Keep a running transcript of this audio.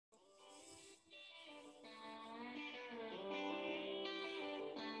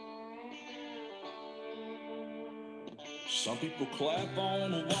Some people clap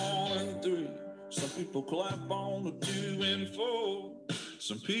on the 1 and 3. Some people clap on the 2 and 4.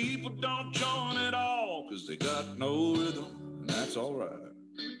 Some people don't join at all because they got no rhythm, and that's all right.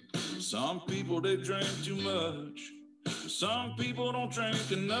 Some people, they drink too much. Some people don't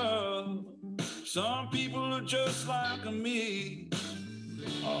drink enough. Some people are just like me.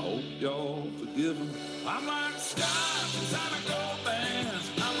 I hope y'all forgive them. I'm like stars inside a gold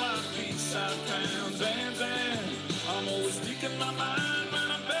bands. I'm like beachside towns, and I'm always speaking my mind, man.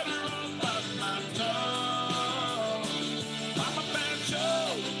 I'm better off biting my tongue. I'm a bad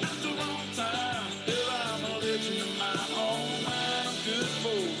show at the wrong time. If I'm a legend in my own mind, I'm good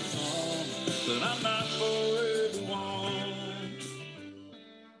for some, but I'm not for everyone.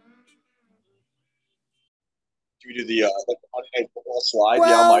 Do we do the Monday Night Football slide?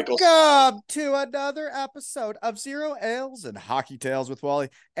 Yeah, Michael. Welcome to another episode of Zero Ales and Hockey Tales with Wally.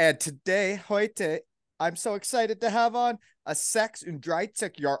 And today, heute, I'm so excited to have on a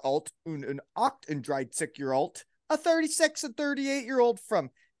 36-year-old and an 38-year-old, a 36 and 38-year-old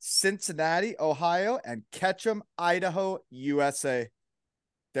from Cincinnati, Ohio, and Ketchum, Idaho, USA.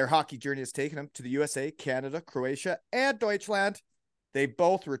 Their hockey journey has taken them to the USA, Canada, Croatia, and Deutschland. They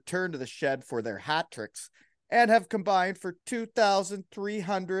both returned to the shed for their hat tricks and have combined for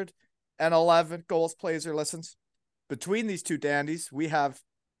 2,311 goals, plays, or listens. Between these two dandies, we have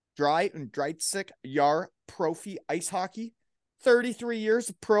Dry and Dreitzig Yar Profi Ice Hockey, 33 years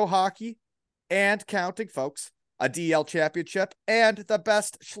of pro hockey, and counting, folks, a DL championship, and the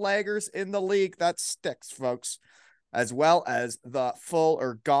best schlagers in the league. That sticks, folks. As well as the full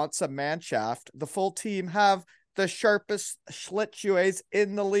or Ganze Mannschaft. The full team have the sharpest Schlittschuhs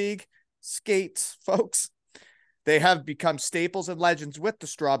in the league. Skates, folks. They have become staples and legends with the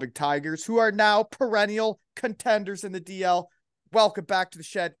Straubing Tigers, who are now perennial contenders in the DL. Welcome back to the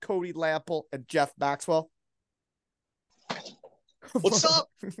shed, Cody, Lampl, and Jeff Maxwell. What's up?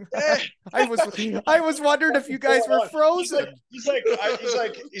 Hey. I was wondering if you guys were frozen. He's like,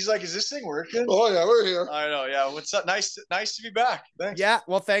 is this thing working? Oh yeah, we're here. I know. Yeah. What's up? Nice to be back. Thanks. Yeah.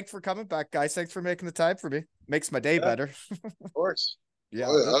 Well, thanks for coming back, guys. Thanks for making the time for me. Makes my day better. Of course. Yeah.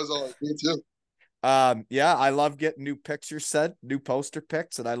 Oh, yeah, that was all me too. Yeah, I love getting new pictures sent, new poster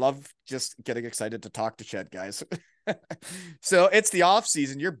pics, and I love just getting excited to talk to Shed guys. So it's the off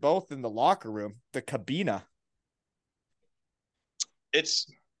season. You're both in the locker room, the cabina.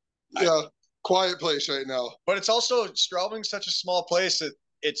 It's quiet place right now. But it's also Straubing's such a small place that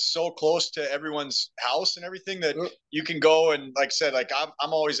it's so close to everyone's house and everything that you can go and, like I said, like I'm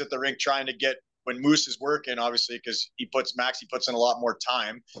always at the rink trying to get when Moose is working, obviously, because he puts in a lot more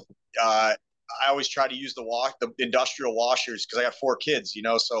time. I always try to use the industrial washers because I got 4 kids,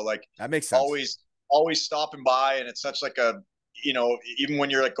 so like that makes sense. Always stopping by, and it's such like a, even when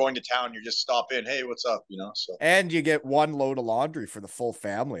you're like going to town, you just stop in, hey, what's up, so. And you get one load of laundry for the full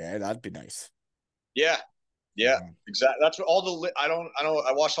family. That'd be nice. Yeah, exactly. That's what I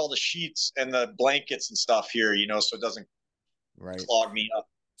wash all the sheets and the blankets and stuff here, so it doesn't clog me up.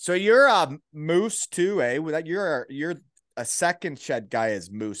 So you're a Moose too, eh? You're a second shed guy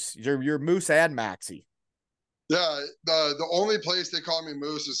is Moose. You're Moose and Maxie. Yeah, the only place they call me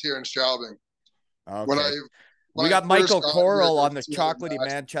Moose is here in Straubing. Okay. We got Michael Coral on the Chocolatey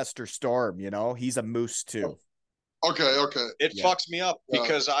Manchester Storm, he's a Moose too. Okay. It fucks me up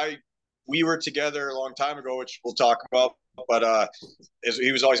because we were together a long time ago, which we'll talk about, but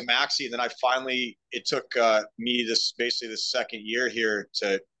he was always Maxie, and then it took me basically the second year here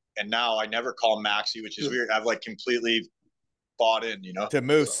and now I never call him Maxie, which is weird. I've like completely bought in, to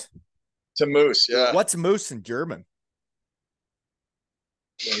Moose. To Moose, yeah. What's Moose in German?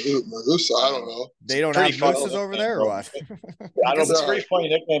 Moose, I don't know. They don't have mooses over there, or what? I don't know. It's a pretty funny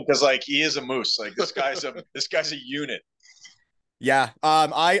nickname because like he is a moose. Like this guy's a unit. Yeah.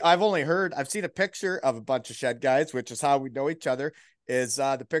 I've seen a picture of a bunch of shed guys, which is how we know each other. Is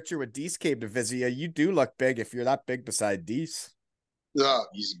the picture with Deese came to visit you. You do look big if you're that big beside Deese. Yeah.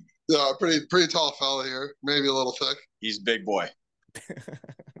 Pretty tall fella here. Maybe a little thick. He's a big boy.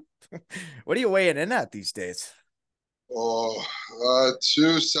 What are you weighing in at these days?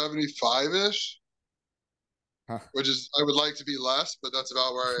 275-ish. Huh. Which is, I would like to be less, but that's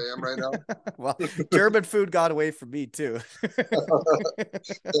about where I am right now. Well, German food got away from me too.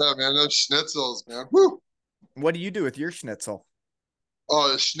 Yeah, man, those schnitzels, man. Woo! What do you do with your schnitzel?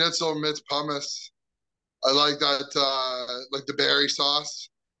 Oh, the schnitzel mit pumice. I like that, like the berry sauce.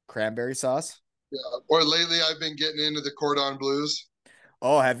 Cranberry sauce? Yeah. Or lately I've been getting into the cordon bleus.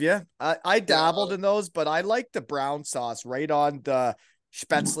 Oh, have you? I dabbled in those, but I like the brown sauce right on the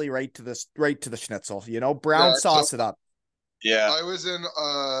spaetzle, right to the schnitzel. Brown sauce it up. Yeah. I was in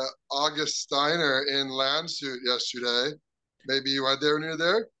August Steiner in Landshut yesterday. Maybe you went there when you were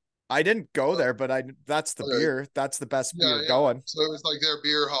there? I didn't go there, but that's the beer. That's the best beer going. So it was like their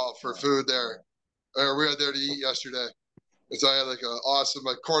beer hall for food there. We were there to eat yesterday. So I had like an awesome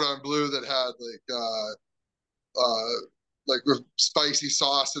like cordon bleu that had like with spicy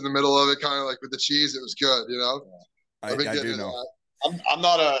sauce in the middle of it, kind of like with the cheese. It was good, you know. I do know. That. I'm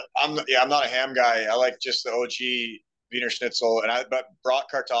not a ham guy. I like just the OG Wiener Schnitzel, but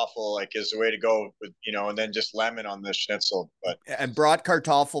bratkartoffel like is the way to go with, you know, and then just lemon on the Schnitzel. But and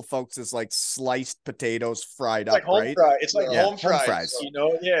bratkartoffel, folks, is like sliced potatoes fried up, like home right? fry. It's like home fries. You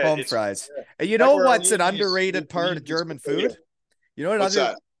know, home fries. Yeah. And you know what's an underrated part of German food? You know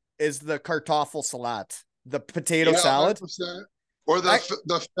what is the kartoffel salat, the potato salad. 100%. Or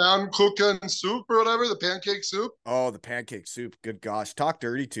the Pfannkuchen soup or whatever, the pancake soup. Oh, the pancake soup. Good gosh. Talk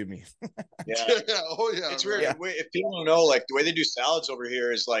dirty to me. Yeah. Oh, yeah. It's weird. Yeah. If people don't know, like the way they do salads over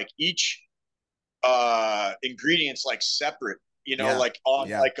here is like each ingredient's like separate, you know, like on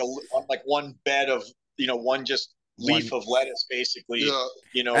like one bed of, you know, one just leaf of lettuce, basically,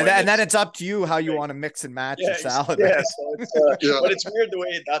 you know, and then it's up to you how you want to mix and match your salad. Yeah, right? So it's, but it's weird the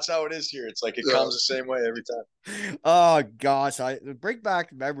way that's how it is here. It's like it comes the same way every time. Oh gosh, I bring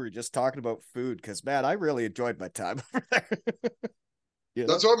back memory just talking about food because man, I really enjoyed my time over there.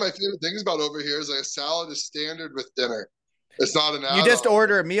 That's one of my favorite things about over here is like a salad is standard with dinner. It's not an add-on. You just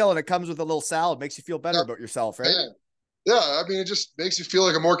order a meal and it comes with a little salad. Makes you feel better about yourself, right? Yeah, I mean, it just makes you feel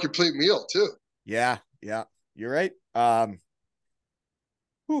like a more complete meal too. Yeah, you're right.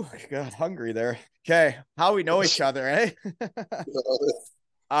 Whew, got hungry there. Okay, how we know each other, eh?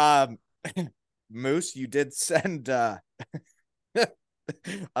 Moose, you did send a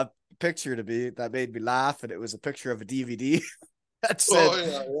picture to me that made me laugh, and it was a picture of a DVD that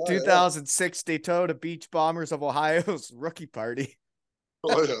said 2006 Daytona Beach Bombers of Ohio's rookie party.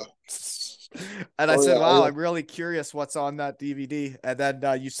 Oh yeah. And I said, wow, I'm really curious what's on that DVD. And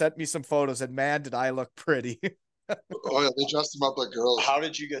then you sent me some photos, and man, did I look pretty. Oh yeah, they dressed him up like girls. How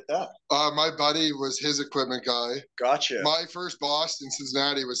did you get that? My buddy was his equipment guy. Gotcha. My first boss in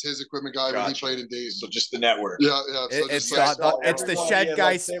Cincinnati was his equipment guy when he played in Dayton. So just the network. Yeah. So it's the shed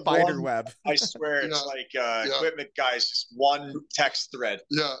guy spider web. I swear it's like equipment guys, just one text thread.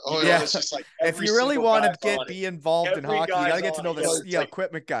 Yeah. It's just like if you really want to be involved in hockey, you gotta get to know the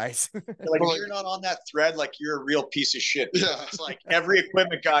equipment guys. Like if you're not on that thread, like you're a real piece of shit. Yeah. It's like every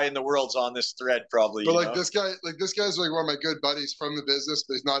equipment guy in the world's on this thread, probably. But like this guy's like one of my good buddies from the business,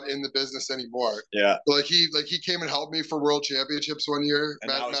 but he's not in the business anymore. Yeah. But he came and helped me for World Championships one year,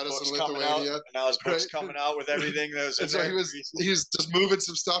 Madison, Lithuania. And now his book's coming out with everything that was in so he's just moving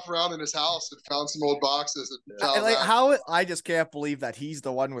some stuff around in his house and found some old boxes. I just can't believe that he's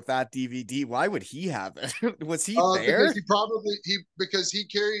the one with that DVD. Why would he have it? Was he there? Because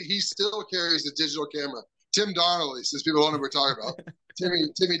he still carries a digital camera. Tim Donnelly, since people don't know what we're talking about.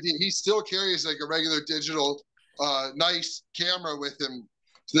 Timmy D, he still carries like a regular digital nice camera with him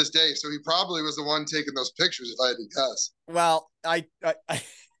to this day. So he probably was the one taking those pictures, if I had to guess. Well, I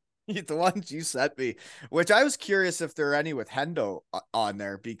the ones you sent me, which I was curious if there are any with Hendo on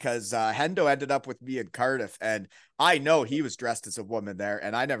there, because Hendo ended up with me in Cardiff, and I know he was dressed as a woman there,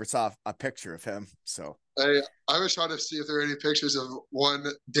 and I never saw a picture of him. So I was trying to see if there are any pictures of one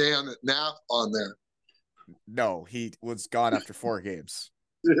Dan Knapp on there. No, he was gone after 4 games.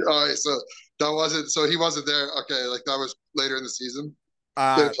 All right, so he wasn't there. Okay, like that was later in the season.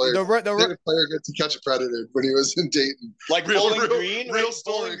 The player get to catch a predator when he was in Dayton. Like Bowling Green, real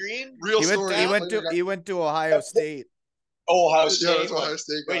story. Real story. He went to Ohio State. Ohio State. Yeah, that's Ohio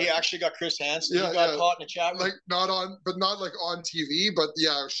State. Wait, he actually got Chris Hansen. He got caught in a chat room. Like not on TV, but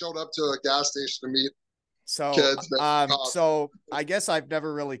showed up to a gas station to meet. So, kids, so I guess I've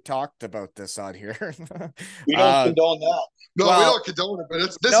never really talked about this on here. We don't condone that. No, we don't condone it, but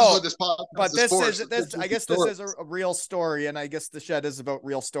this is what this podcast but this is this I guess this is a real story, and I guess the shed is about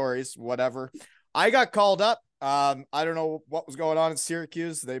real stories, whatever. I got called up. I don't know what was going on in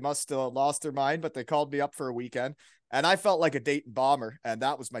Syracuse. They must have lost their mind, but they called me up for a weekend, and I felt like a Dayton Bomber, and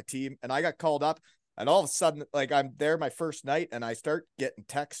that was my team. And I got called up, and all of a sudden, like, I'm there my first night, and I start getting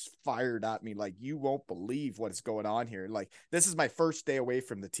texts fired at me like, you won't believe what is going on here. Like, this is my first day away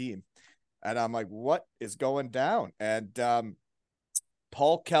from the team. And I'm like, what is going down? And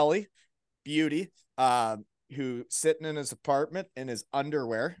Paul Kelly, beauty, who sitting in his apartment in his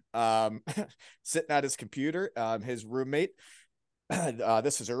underwear, sitting at his computer, his roommate,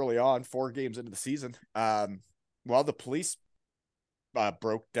 this is early on, 4 games into the season. The police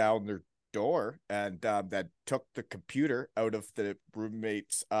broke down their door and that took the computer out of the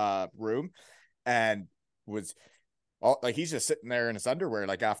roommate's room and was like he's just sitting there in his underwear,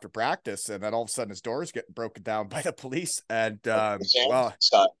 like after practice, and then all of a sudden his door's getting broken down by the police. And well,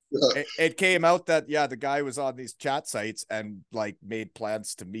 it came out that the guy was on these chat sites and like made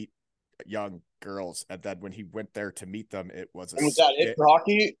plans to meet young girls, and then when he went there to meet them, it was was that it for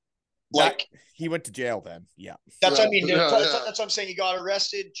hockey? Like he went to jail then. Yeah. That's what I mean. That's what I'm saying. He got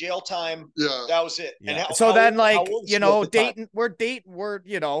arrested, jail time. Yeah. That was it. Yeah. And so then like, Dayton, we're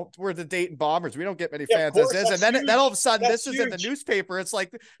the Dayton Bombers. We don't get many fans as is. And then all of a sudden this is in the newspaper. It's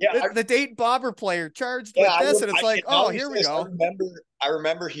like the Dayton Bomber player charged with this. And it's like, oh, here we go. I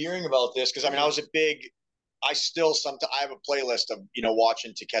remember hearing about this because I mean, I have a playlist of,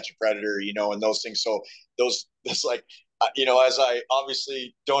 watching To Catch a Predator, and those things. So that's like, as I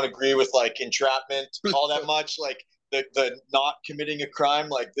obviously don't agree with like entrapment all that much, like the not committing a crime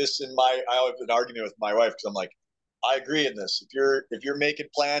like this I have an argument with my wife because I'm like, I agree in this. If you're making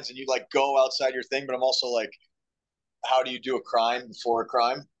plans and you like go outside your thing, but I'm also like, how do you do a crime before a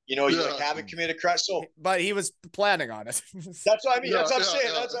crime? You like haven't committed a crime. So, but he was planning on it. That's what I mean. That's what I'm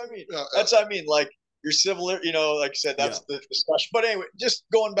saying. That's what I mean. That's what I mean. Like you're civil, like I said, that's the discussion. But anyway, just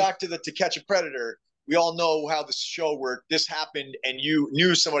going back to To Catch a Predator. We all know how the show worked. This happened, and you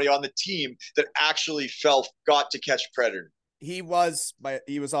knew somebody on the team that actually got to catch a predator. He was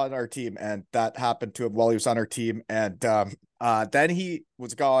on our team, and that happened to him while he was on our team. And then he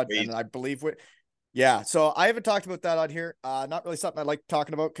was gone, and I believe so I haven't talked about that on here. Not really something I like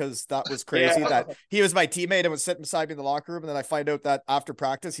talking about because that was crazy that he was my teammate and was sitting beside me in the locker room, and then I find out that after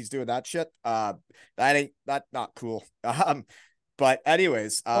practice he's doing that shit. That's not cool. But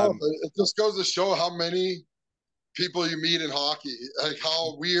anyways, it just goes to show how many people you meet in hockey, like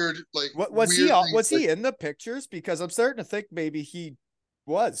how weird. Like, was he in the pictures? Because I'm starting to think maybe he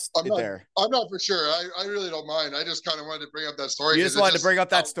was there. I'm not for sure. I really don't mind. I just kind of wanted to bring up that story. You just wanted to bring up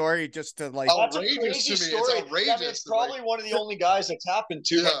that story just to like. Outrageous to me. Story. It's outrageous. It's probably one of the only guys that's happened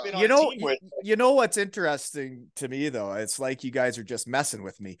to. You know what's interesting to me though? It's like you guys are just messing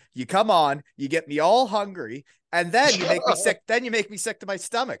with me. You come on, you get me all hungry, and then you make me sick. Then you make me sick to my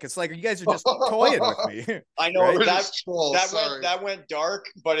stomach. It's like you guys are just toying with me. I know right? that went dark,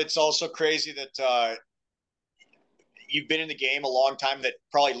 but it's also crazy that. You've been in the game a long time that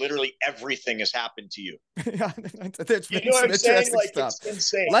probably literally everything has happened to you. There's been some interesting stuff.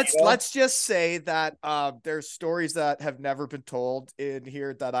 It's insane, let's just say that there's stories that have never been told in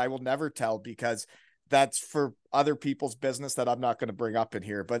here that I will never tell because that's for other people's business that I'm not going to bring up in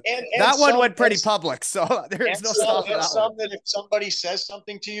here. But that one went pretty public, so there's no stopping that one. That if somebody says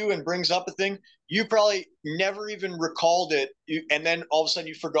something to you and brings up a thing, you probably never even recalled it, and then all of a sudden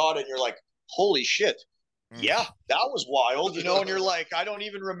you forgot it, and you're like, holy shit. Yeah, that was wild, and you're like, I don't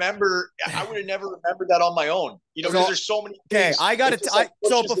even remember. I would have never remembered that on my own, because there's so many things. Okay, I got it.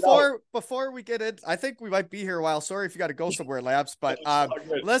 So before we get in, I think we might be here a while. Sorry if you got to go somewhere, Labs, but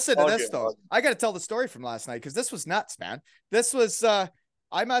listen to this though. I got to tell the story from last night because this was nuts, man. This was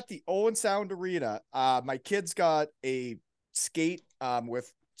I'm at the Owen Sound Arena. My kids got a skate with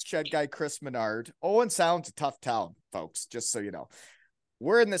shed guy Chris Menard. Owen Sound's a tough town, folks, just so you know.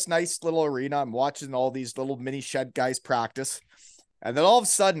 We're in this nice little arena. I'm watching all these little mini shed guys practice. And then all of a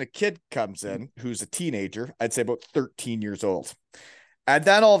sudden a kid comes in who's a teenager. I'd say about 13 years old. And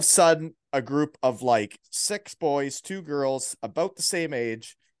then all of a sudden a group of like 6 boys, 2 girls about the same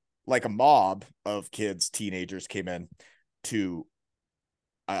age, like a mob of kids, teenagers came in to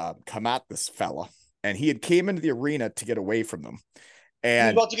come at this fella. And he had came into the arena to get away from them. And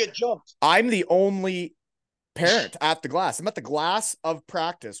he's about to get jumped. I'm the only parent at the glass. I'm at the glass of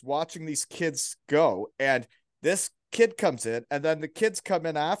practice watching these kids go, and this kid comes in, and then the kids come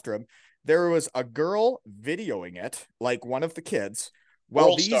in after him. There was a girl videoing it, like one of the kids,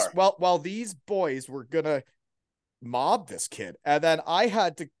 while these boys were gonna mob this kid, and then I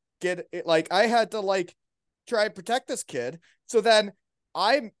had to try and protect this kid. So then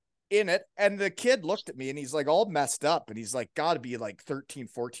I'm in it, and the kid looked at me and he's like all messed up, and he's like got to be like 13,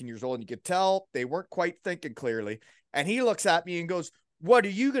 14 years old, and you could tell they weren't quite thinking clearly. And he looks at me and goes, "What are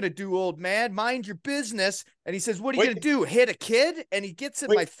you gonna do, old man? Mind your business." And he says, "What are you gonna do? Hit a kid?" And he gets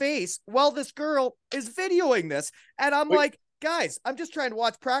in my face while this girl is videoing this, and I'm like, "Guys, I'm just trying to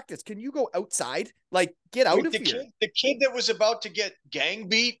watch practice. Can you go outside? Like, get out of here." The kid that was about to get gang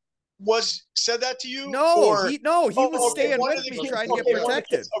beat said that to you? No, he was staying with me trying to get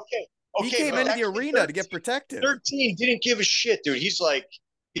protected. He came into the arena to get protected. 13 didn't give a shit, dude. He's like,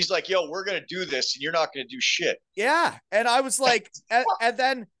 yo, we're gonna do this, and you're not gonna do shit. Yeah, and I was like, and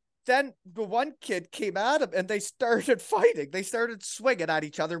then then the one kid came at him and they started fighting. They started swinging at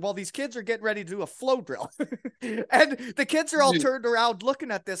each other while these kids are getting ready to do a flow drill. And the kids are all turned around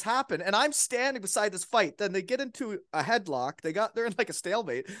looking at this happen. And I'm standing beside this fight. Then they get into a headlock. They're in like a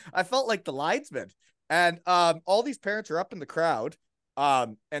stalemate. I felt like the linesman. And all these parents are up in the crowd.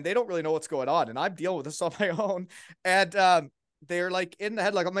 And they don't really know what's going on. And I'm dealing with this on my own. And they're like in the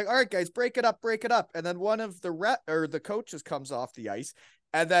headlock. I'm like, all right, guys, break it up. And then one of the coaches comes off the ice.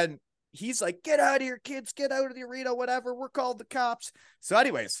 And then he's like, get out of here, kids, get out of the arena, whatever. We're called the cops. So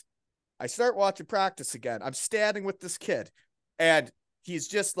anyways, I start watching practice again. I'm standing with this kid and he's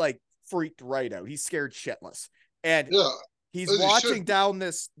just like freaked right out. He's scared shitless. And he's watching down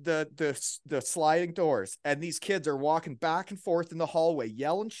the sliding doors, and these kids are walking back and forth in the hallway,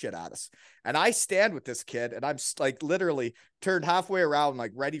 yelling shit at us. And I stand with this kid, and I'm like literally turned halfway around,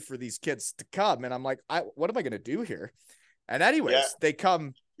 like ready for these kids to come. And I'm like, what am I going to do here? And anyways, they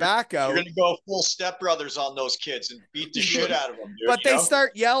come back out. You're going to go full Step Brothers on those kids and beat the shit out of them, dude. But they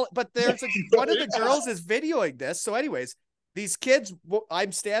start yelling. But there's one of the girls is videoing this. So anyways, these kids,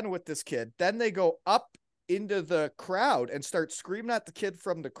 I'm standing with this kid. Then they go up into the crowd and start screaming at the kid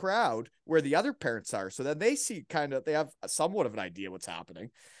from the crowd where the other parents are. So then they see they have somewhat of an idea what's happening.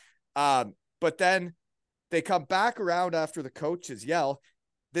 But then they come back around after the coaches yell.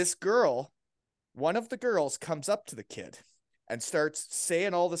 This girl, one of the girls, comes up to the kid and starts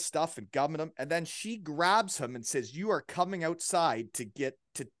saying all this stuff and gumming him. And then she grabs him and says, you are coming outside to get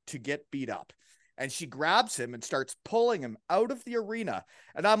beat up. And she grabs him and starts pulling him out of the arena.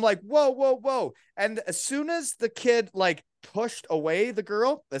 And I'm like, whoa. And as soon as the kid like pushed away the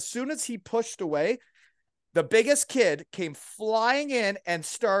girl, as soon as he pushed away, the biggest kid came flying in and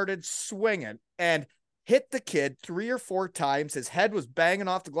started swinging and hit the kid 3 or 4 times. His head was banging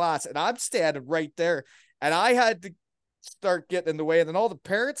off the glass. And I'm standing right there. And I had to start getting in the way. And then all the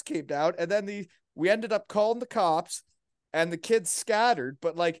parents came down. And then we ended up calling the cops and the kids scattered.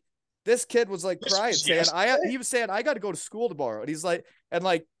 But like, this kid was like crying, saying, he was saying, I got to go to school tomorrow. And he's like,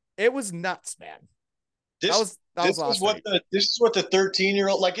 it was nuts, man. This is what the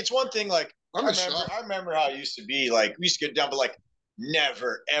 13-year-old, like, it's one thing. Like, I remember how it used to be. Like, we used to get down, but like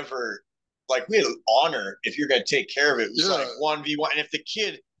never, ever, like we had honor. If you're going to take care of it, it was like 1v1. And if the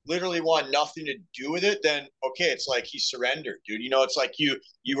kid literally want nothing to do with it, then okay, it's like he surrendered, dude. You know, it's like you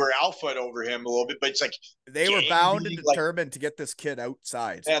were alpha over him a little bit, but it's like they were bound and determined to get this kid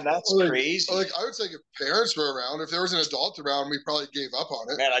outside. Man, that's crazy. Like I would say, if parents were around, if there was an adult around, we probably gave up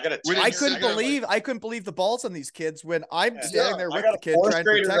on it. Man, I couldn't believe the balls on these kids when I'm standing there with the kid trying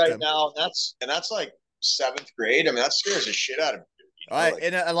to protect him. Now, and that's like 7th grade. I mean, that scares the shit out of me.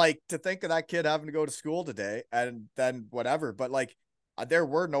 You know, and like to think of that kid having to go to school today and then whatever, but like. There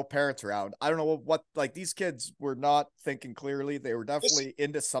were no parents around. I don't know what like these kids were not thinking clearly. They were definitely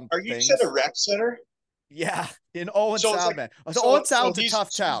into something. Are you at a rec center? Yeah, in Owen Sound, man. Owen Sound's a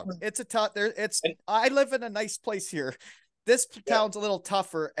tough town. It's a tough. I live in a nice place here. This town's a little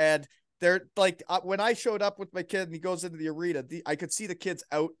tougher, and they're like when I showed up with my kid and he goes into the arena, I could see the kids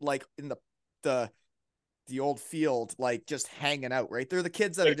out like in the old field, like just hanging out, right? They're the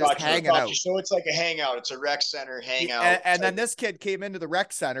kids that are just hanging out. So it's like a hangout. It's a rec center hangout. And then this kid came into the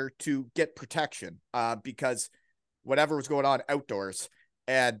rec center to get protection because whatever was going on outdoors.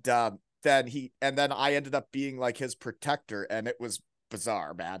 And then I ended up being like his protector, and it was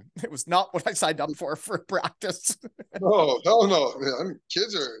bizarre, man. It was not what I signed up for practice. No, man.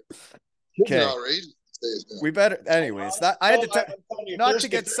 Kids are outrageous. We better, anyways. That I had to not to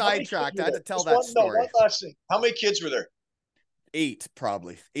get sidetracked. I had to tell that story. One last thing. How many kids were there? 8,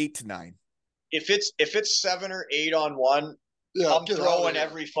 probably 8 to 9. If it's 7 or 8 on one, I'm throwing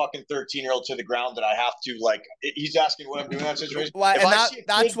every fucking 13-year-old to the ground that I have to. Like, he's asking what I'm doing in that situation. Well, and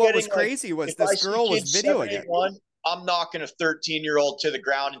that's what was crazy was this girl was videoing it. I'm knocking a 13-year-old to the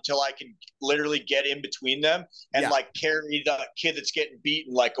ground until I can literally get in between them and like carry the kid that's getting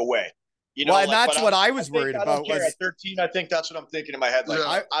beaten like away. You know, and that's what I was worried about. Was at 13, I think that's what I'm thinking in my head.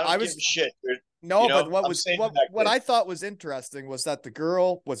 Like, I don't give a shit, dude. No, but what I thought was interesting was that the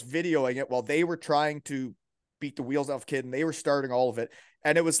girl was videoing it while they were trying to beat the wheels off kid, and they were starting all of it.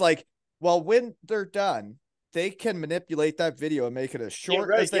 And it was like, well, when they're done, they can manipulate that video and make it as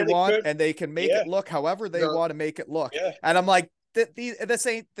short as they want, and they can make it look however they want to make it look. Yeah. And I'm like, this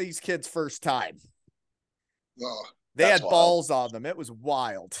ain't these kids' first time. No, they had balls on them. It was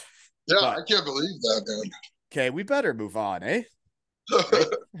wild. Yeah, I can't believe that, man. Okay, we better move on, eh?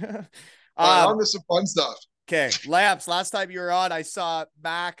 On to some fun stuff. Okay, Lamps, last time you were on, I saw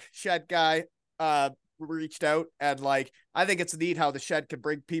Mac, Shed Guy, reached out, and like, I think it's neat how the Shed can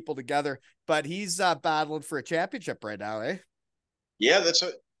bring people together, but he's battling for a championship right now, eh? Yeah,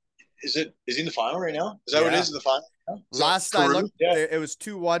 is he in the final right now? Is that what it is in the final? Last I looked, it was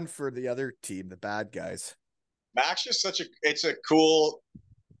 2-1 for the other team, the bad guys. Max is it's a cool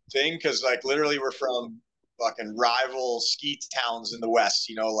thing because like literally we're from fucking rival ski towns in the West,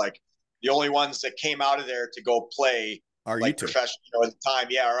 you know, like the only ones that came out of there to go play are like professional, you know, at the time,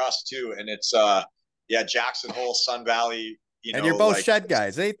 are us too. And it's Jackson Hole, Sun Valley, you know. And you're both like, shed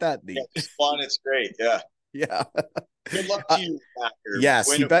guys, ain't that neat? It's fun, it's great, yeah. Yeah. Good luck to you, Macker.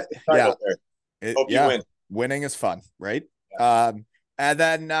 Yes, you bet. Yeah. Hope you win. Winning is fun, right? Yeah. And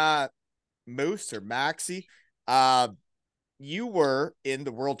then Moose or Maxi, you were in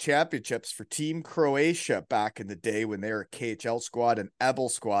the World Championships for Team Croatia back in the day when they were a KHL squad and Ebel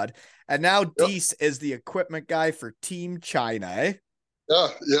squad. And now Deese is the equipment guy for Team China, eh? Yeah.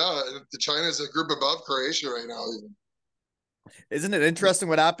 The China's a group above Croatia right now. Isn't it interesting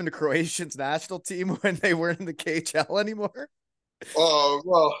what happened to Croatia's national team when they weren't in the KHL anymore? Oh,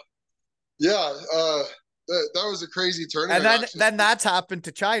 well, yeah. That was a crazy tournament. And then that's happened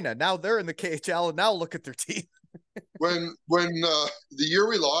to China. Now they're in the KHL, and now look at their team. when the year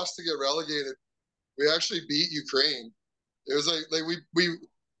we lost to get relegated, we actually beat Ukraine. It was like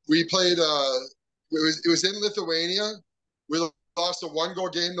we played. It was in Lithuania. We lost a 1-goal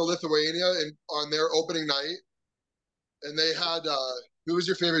game to Lithuania on their opening night, and they had who was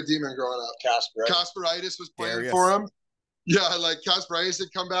your favorite demon growing up? Kasperitis was playing for him. Yeah, like Kasperitis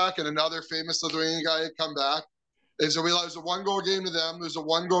had come back, and another famous Lithuanian guy had come back. And so it was a 1-goal game to them. There was a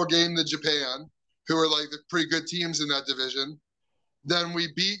 1-goal game to Japan, who were like the pretty good teams in that division. Then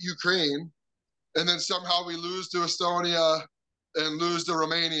we beat Ukraine, and then somehow we lose to Estonia and lose to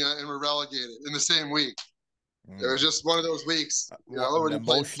Romania, and we're relegated in the same week. It was just one of those weeks, you know, when an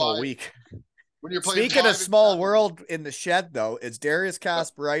emotional week. When you're playing. Speaking of small world in the shed, though, is Darius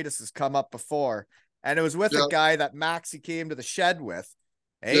Kasperitis has come up before. And it was with a guy that Maxi came to the shed with.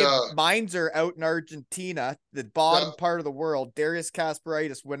 Hey, mines are out in Argentina, the bottom part of the world. Darius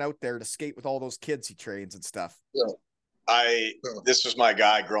Kasperitis went out there to skate with all those kids he trains and stuff. This was my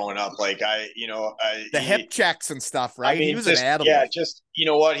guy growing up. Like the hip checks and stuff, right? I mean, he was an animal. Yeah, just you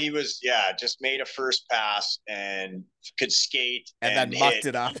know what? He was just made a first pass and could skate and then mucked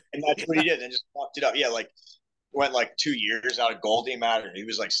it up. And that's what he did, and just mucked it up. Yeah, like went like 2 years out of goal, didn't matter. He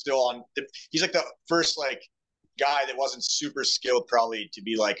was like still on he's like the first like guy that wasn't super skilled probably to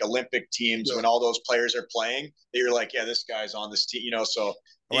be like Olympic teams when all those players are playing. They were like, this guy's on this team, you know. So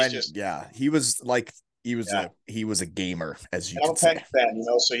he's he was like he was a gamer, as you can say. Fan, you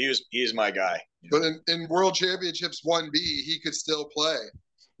know, so he's my guy. But in World Championships 1B, he could still play.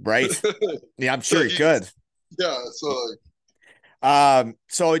 Right. Yeah, I'm sure he could. Yeah, so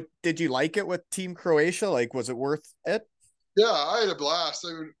so did you like it with Team Croatia? Like, was it worth it? Yeah, I had a blast.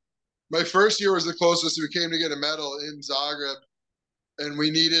 I mean, my first year was the closest we came to get a medal in Zagreb, and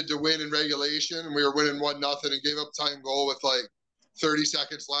we needed to win in regulation, and we were winning 1-0 and gave up time goal with like 30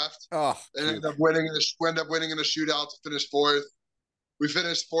 seconds left. And ended up winning in a shootout to finish 4th. We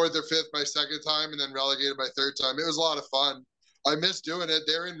finished 4th or 5th my second time, and then relegated my 3rd time. It was a lot of fun. I miss doing it.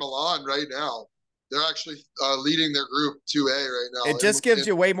 They're in Milan right now. They're actually leading their group 2A right now. It just gives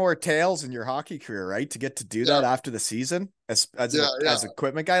you way more tails in your hockey career, right? To get to do that after the season as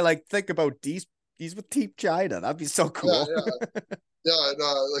equipment guy. Like, think about he's with Team China. That'd be so cool.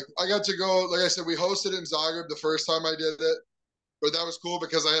 Like I got to go. Like I said, we hosted in Zagreb the first time I did it, but that was cool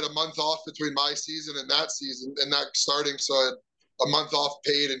because I had a month off between my season and that season, and that starting, so I had a month off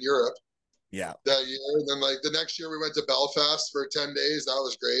paid in Europe. Yeah, that year, and then like the next year we went to Belfast for 10 days. That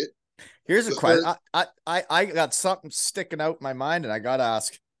was great. Here's a question. I got something sticking out in my mind, and I got to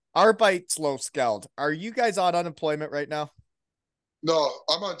ask: Arbeitslosgeld. Are you guys on unemployment right now? No,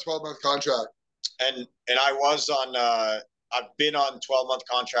 I'm on 12-month contract. And I was on. I've been on 12-month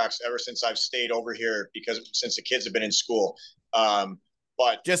contracts ever since I've stayed over here since the kids have been in school.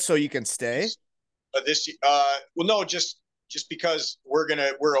 But just so you can stay. But no, just because we're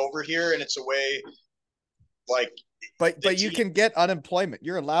over here and it's a way, like. But you can get unemployment.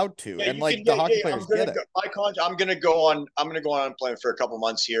 You're allowed to, and like the hockey players get it. I'm gonna go on unemployment for a couple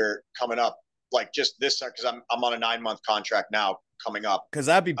months here coming up, like just this because I'm on a 9-month contract now coming up. Because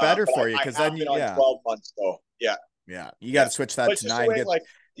that'd be better for you. Because then you 12 months though. Yeah. Yeah, you got to switch that to 9.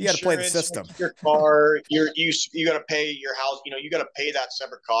 You got to play the system. Your car, you got to pay your house. You know, you got to pay that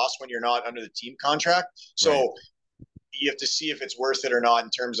separate cost when you're not under the team contract. So you have to see if it's worth it or not in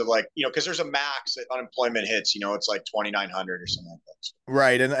terms of like, you know, because there's a max that unemployment hits. You know, it's like 2,900 or something like that.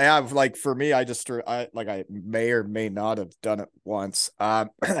 Right, and I have like for me, I may or may not have done it once. And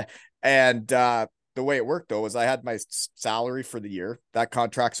the way it worked though was I had my salary for the year. That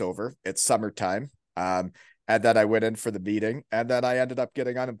contract's over. It's summertime. And then I went in for the meeting, and then I ended up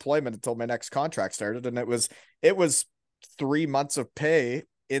getting unemployment until my next contract started. And it was 3 months of pay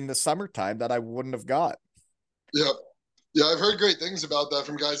in the summertime that I wouldn't have got. Yeah. Yeah, I've heard great things about that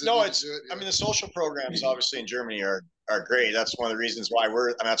from guys that No, need to do it. Yeah. I mean, the social programs obviously in Germany are great. That's one of the reasons why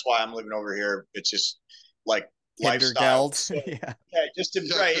that's why I'm living over here. It's just like lifestyle. So, yeah. Yeah, just to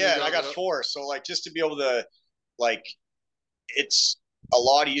right, yeah. And I got 4, so like just to be able to like, it's a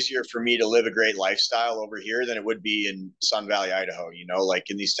lot easier for me to live a great lifestyle over here than it would be in Sun Valley, Idaho. You know, like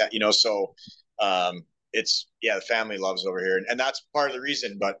in these, so it's the family loves over here, and that's part of the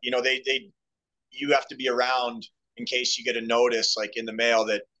reason. But you know, you have to be around in case you get a notice like in the mail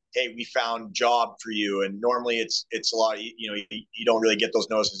that, hey, we found job for you. And normally it's a lot, you don't really get those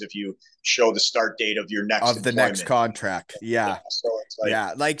notices if you show the start date of your next contract. Yeah. So it's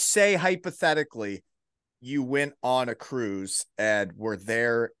like, like say hypothetically you went on a cruise and were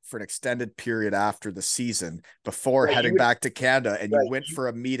there for an extended period after the season before heading back to Canada, and you went for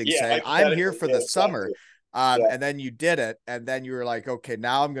a meeting saying, I'm here for the summer. And then you did it, and then you were like, okay,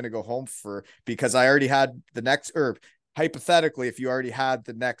 now I'm going to go home because I already had the next, or hypothetically, if you already had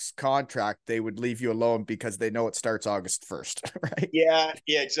the next contract, they would leave you alone because they know it starts August 1st, right? Yeah,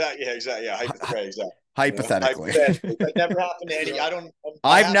 exactly. Yeah, Hypothetically. It never happened to any.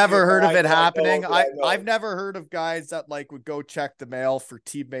 I've never heard of it happening. I've never heard of guys that like would go check the mail for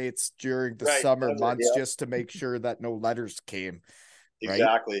teammates during the summer months just to make sure that no letters came.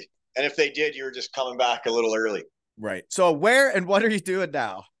 Exactly. Right? And if they did, you were just coming back a little early. Right. So where and what are you doing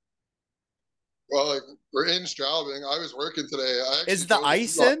now? Well, we're in Straubing. I was working today. Is the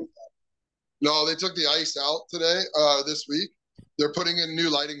ice in? No, they took the ice out today, this week. They're putting in new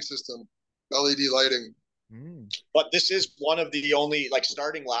lighting system, LED lighting. But this is one of the only, like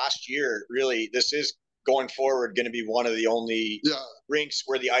starting last year, really, this is going forward going to be one of the only rinks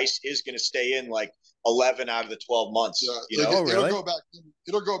where the ice is going to stay in like 11 out of the 12 months. Yeah, it'll go back in.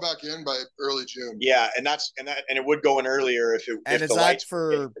 It'll go back in by early June. Yeah, and it would go in earlier if is that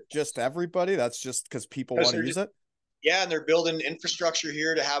for just everybody? That's just because people want to use it. Yeah, and they're building infrastructure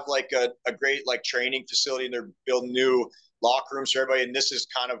here to have like a great like training facility, and they're building new locker rooms for everybody. And this is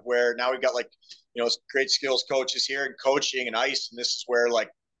kind of where now we've got like, great skills coaches here and coaching and ice, and this is where like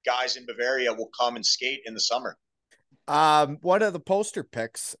guys in Bavaria will come and skate in the summer. One of the poster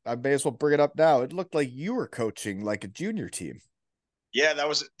pics, I may as well bring it up now. It looked like you were coaching like a junior team. Yeah, that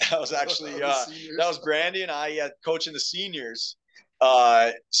was actually that was Brandy and I coaching the seniors.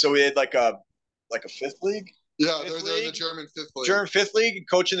 So we had like a fifth league. Yeah, they're the German fifth league,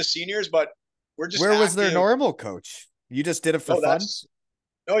 coaching the seniors, but we're just where was their normal coach? You just did it for fun?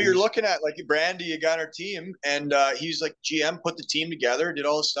 No, you're looking at like Brandy, you got our team, and he's like GM, put the team together, did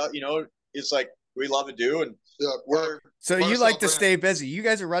all this stuff. It's like we love to do, and you like to stay busy. You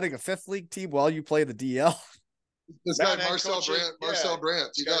guys are running a fifth league team while you play the DL. This guy Marcel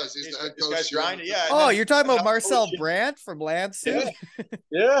Brandt, he does. He's the head coach. Oh, you're talking about Marcel Brandt from Lansing?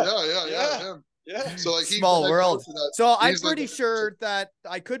 Yeah. Him. Yeah. So like small world. So I'm pretty sure that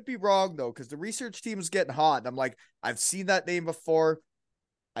I could be wrong though, because the research team is getting hot. And I'm like, I've seen that name before.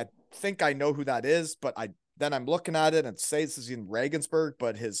 I think I know who that is, but then I'm looking at it and it says he's in Regensburg,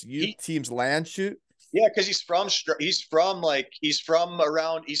 but his youth team's Landshut. Yeah, because he's from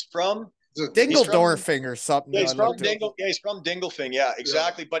Dingeldorfing or something. Yeah, he's from Dingelfing. Yeah,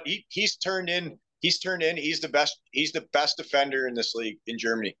 exactly. Yeah. But he's turned in. He's the best. He's the best defender in this league in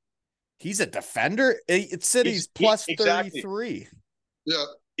Germany. He's a defender. It said he's plus 33. Yeah.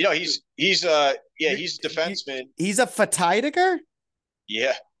 He's a defenseman. He's a Verteidiger.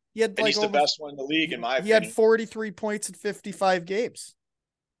 Yeah. And he's the best one in the league, in my opinion. He had 43 points in 55 games.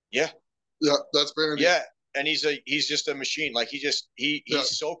 Yeah. Yeah, that's Brandon. Yeah. And he's just a machine. Like he's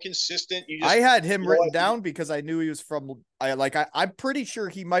so consistent. I had him written down because I knew he was from. I'm pretty sure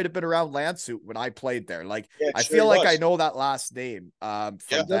he might have been around Landshut when I played there. Like I feel like I know that last name from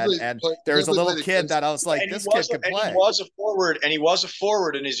that. And there's a little kid that I was like, this kid can play. He was a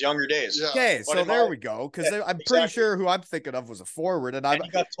forward in his younger days. Yeah. Okay, so there we go. Because I'm pretty sure who I'm thinking of was a forward. And he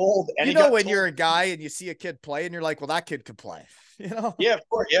got told. When you're a guy and you see a kid play and you're like, well, that kid could play. Yeah, of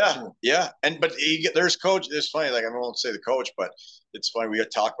course. Yeah. But there's coach. It's funny. Like I won't say the coach, but it's funny. We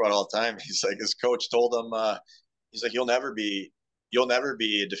talk about it all the time. He's like, his coach told him, he's like, you'll never be a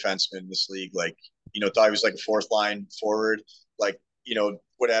defenseman in this league. Like, thought he was like a fourth line forward, like,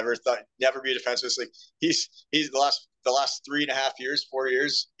 whatever. Thought never be a defenseman. It's like he's the last 4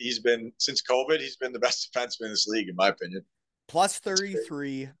 years. He's been since COVID. He's been the best defenseman in this league, in my opinion. Plus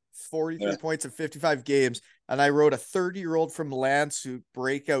 33. 43 points in 55 games, and I wrote a 30-year-old from Landshut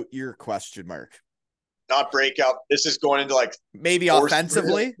breakout year ? not breakout. This is going into like maybe fourth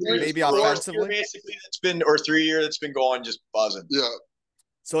offensively, year, maybe fourth year offensively. basically that's been, or 3 year that's been going just buzzing. Yeah.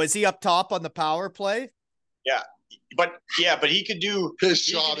 So is he up top on the power play? Yeah. But he could do his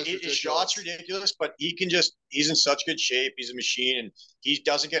shot's ridiculous, but he's in such good shape. He's a machine, and he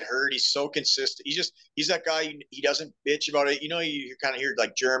doesn't get hurt. He's so consistent. He's that guy. He doesn't bitch about it. You know, you kind of hear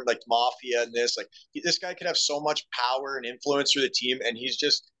like germ, like mafia and this, like this guy could have so much power and influence through the team. And he's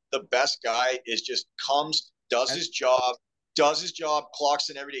just the best guy, is just comes, does his job, clocks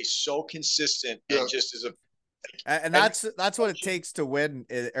in every day, so consistent, and just is a, and that's what it takes to win,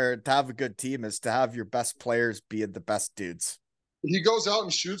 or to have a good team, is to have your best players being the best dudes. He goes out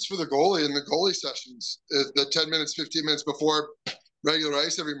and shoots for the goalie in the goalie sessions, the 10 minutes, 15 minutes before regular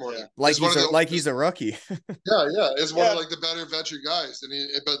ice every morning. Yeah. Like he's a rookie. Yeah. It's one of like the better veteran guys. And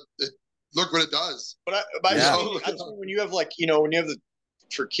look what it does. But when you have like, when you have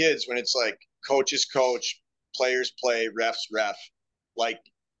for kids, when it's like coaches coach, players play, refs ref, like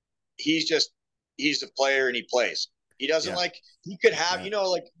he's a player and he plays. He doesn't he could have,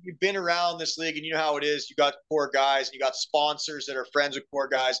 like you've been around this league and you know how it is. You got core guys and you got sponsors that are friends with core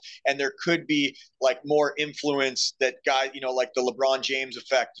guys. And there could be like more influence that guy, like the LeBron James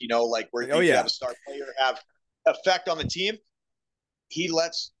effect, like where you have a star player have effect on the team. He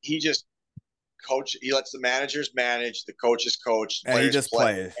lets the managers manage, the coaches coach, and he just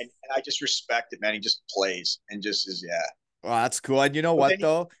plays. And I just respect it, man. He just plays and just is, Well, that's cool. And you know what,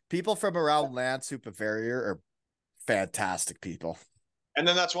 though? People from around Land Superior are fantastic people. And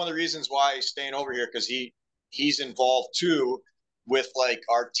then that's one of the reasons why he's staying over here, because he's involved too with like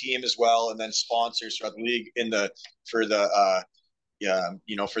our team as well, and then sponsors throughout the league for the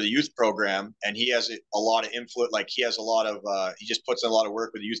youth program. And he has a lot of influence. Like he has a lot of he just puts in a lot of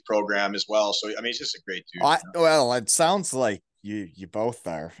work with the youth program as well. So I mean, he's just a great dude. Well, it sounds like you both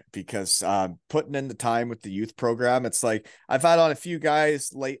are, because putting in the time with the youth program, it's like I've had on a few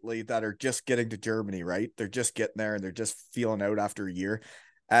guys lately that are just getting to Germany, right? They're just getting there and they're just feeling out after a year.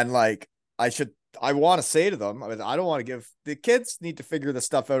 And like I want to say to them, I don't want to give, the kids need to figure this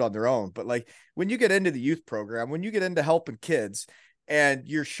stuff out on their own. But like when you get into the youth program, when you get into helping kids and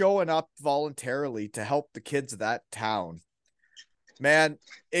you're showing up voluntarily to help the kids of that town, man,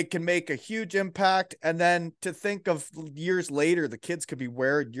 it can make a huge impact. And then to think of years later, the kids could be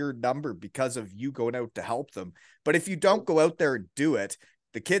wearing your number because of you going out to help them. But if you don't go out there and do it,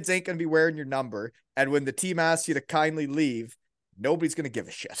 the kids ain't going to be wearing your number. And when the team asks you to kindly leave, nobody's going to give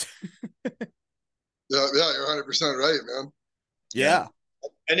a shit. Yeah, you're 100% right, man. Yeah.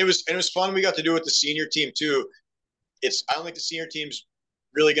 And it was fun. We got to do it with the senior team too. I don't think the senior team's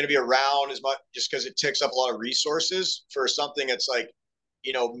really going to be around as much, just because it takes up a lot of resources for something that's like,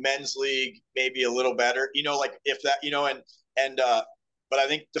 men's league, maybe a little better, like if that, but I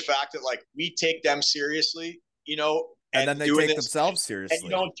think the fact that like we take them seriously, and then they take themselves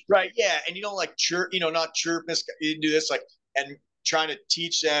seriously. And right. Yeah. And you don't like chirp, not chirp, you do this, like, and trying to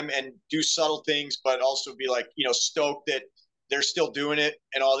teach them and do subtle things, but also be like, stoked that they're still doing it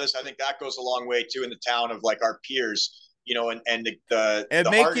and all this. I think that goes a long way too in the town of like our peers, and it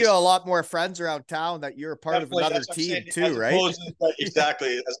make you a lot more friends around town that you're a part of another team too, right?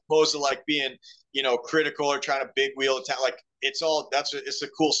 Exactly. As opposed to like being, critical or trying to big wheel the town. Like it's a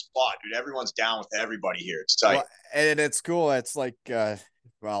cool spot, dude. Everyone's down with everybody here. It's tight. Well, and it's cool. It's like, to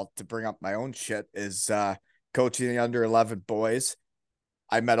bring up my own shit is, coaching the under 11 boys.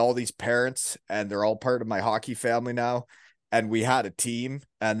 I met all these parents and they're all part of my hockey family now. And we had a team.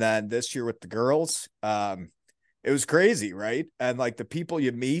 And then this year with the girls, it was crazy, right? And like the people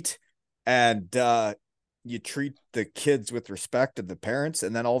you meet and you treat the kids with respect of the parents.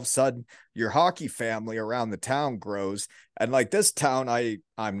 And then all of a sudden your hockey family around the town grows. And like this town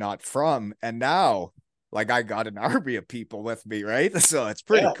I'm not from. And now like I got an army of people with me, right? So it's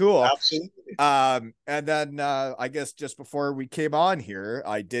pretty cool. Absolutely. And then I guess just before we came on here,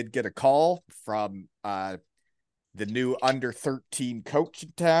 I did get a call from the new under 13 coach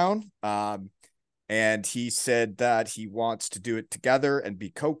in town. And he said that he wants to do it together and be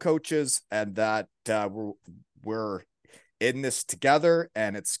co-coaches, and that we're in this together,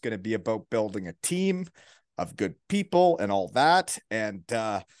 and it's going to be about building a team of good people and all that. And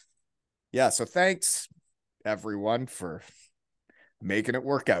so thanks everyone for making it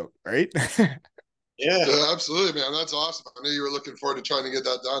work out, right? Yeah, absolutely, man. That's awesome. I knew you were looking forward to trying to get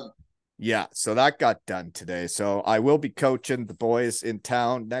that done. Yeah, so that got done today. So I will be coaching the boys in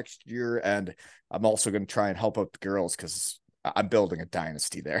town next year, and I'm also going to try and help out the girls because I'm building a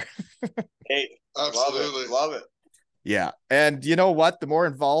dynasty there. Hey, absolutely. Love it. Yeah, and you know what? The more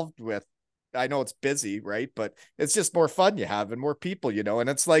involved with, I know it's busy, right? But it's just more fun you have and more people, and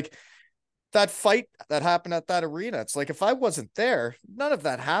it's like that fight that happened at that arena. It's like, if I wasn't there, none of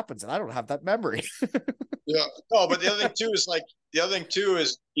that happens, and I don't have that memory. Yeah. No, but the other thing too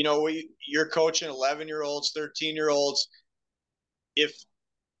is, you know, you're coaching 11-year-olds, 13-year-olds. If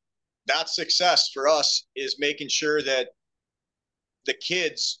that success for us is making sure that the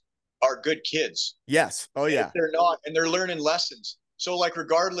kids are good kids. Yes. Oh yeah. If they're not, and they're learning lessons. So like,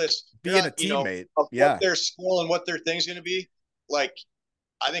 regardless, Being a teammate, of what their skill and what their thing's going to be, like,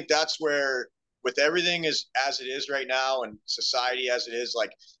 I think that's where, with everything as it is right now, and society as it is,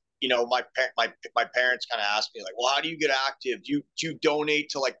 like, you know, my parents kind of asked me, like, well, how do you get active? Do you donate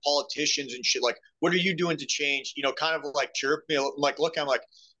to like politicians and shit? Like, what are you doing to change? You know, kind of like chirp me, like, look, I'm like,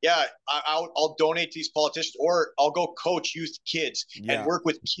 yeah, I'll donate to these politicians, or I'll go coach youth kids and work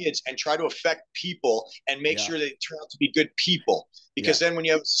with kids and try to affect people and make sure they turn out to be good people. Because then when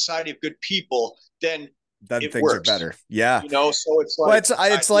you have a society of good people, then things works. are better. Yeah. You know, so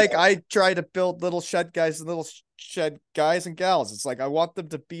it's like, I try to build little shed guys and little shed guys and gals. It's like, I want them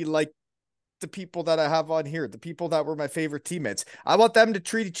to be like the people that I have on here, the people that were my favorite teammates. I want them to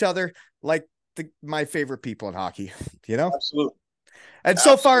treat each other like my favorite people in hockey, you know? Absolutely. And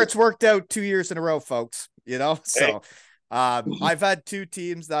so far it's worked out 2 years in a row, folks, you know? So I've had two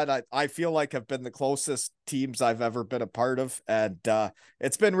teams that I feel like have been the closest teams I've ever been a part of. And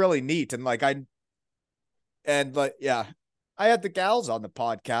it's been really neat. And like, I had the gals on the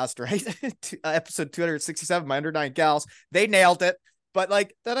podcast, right? Episode 267, my under 9 gals, they nailed it. But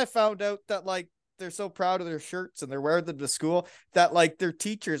like, then I found out that like, they're so proud of their shirts and they're wearing them to school that like their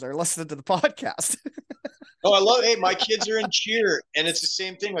teachers are listening to the podcast. Oh, I love it. Hey, my kids are in cheer, and it's the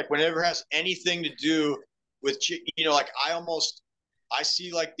same thing. Like, whenever it has anything to do with, you know, like, I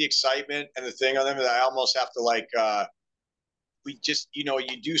see like the excitement and the thing on them that I almost have to like, we just, you know,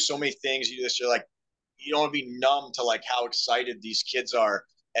 you do so many things. You just, you're like, you don't want to be numb to like how excited these kids are.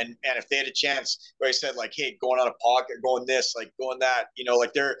 And if they had a chance, where I said like, hey, going on a podcast, going this, like going that, you know,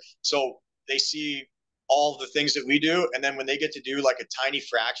 like so they see all the things that we do. And then when they get to do like a tiny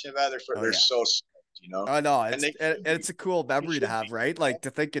fraction of that, they're so stoked, you know? I know. It's a cool memory to have, right? Like, to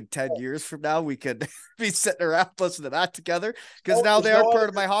think in 10 years from now, we could be sitting around listening to that together. Because now they are part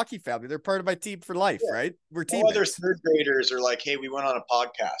of my hockey family. They're part of my team for life, right? We're teammates. Other third graders are like, hey, we went on a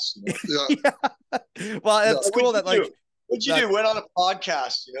podcast. You know? Well, it's cool that like, what'd you do? Went on a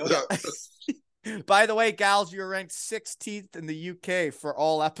podcast, you know? By the way, gals, you're ranked 16th in the UK for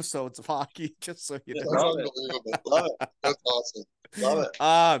all episodes of hockey, just so you know. That's unbelievable. Love it. That's awesome. Love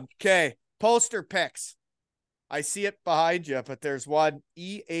it. Okay. Poster pics. I see it behind you, but there's one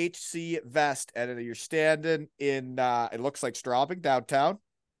EHC vest, and you're standing in it looks like Straubing downtown.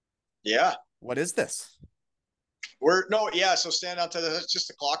 Yeah. What is this? So stand out to it's just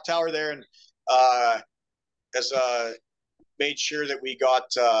the clock tower there, and as made sure that we got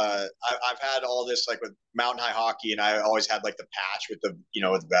I've had all this like with mountain high hockey, and I always had like the patch with the, you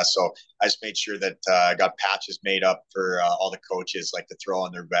know, with the vest. So I just made sure that I got patches made up for all the coaches, like to throw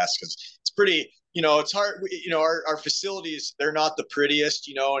on their vest, because it's pretty, you know, it's hard. You know, our facilities, they're not the prettiest,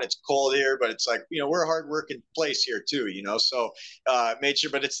 you know, and it's cold here, but it's like, you know, we're a hard working place here too, you know. So made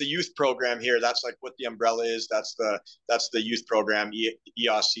sure, but it's the youth program here. That's like what the umbrella is. That's the youth program,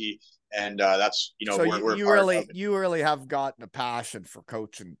 ERC. And that's, you know, so you really have gotten a passion for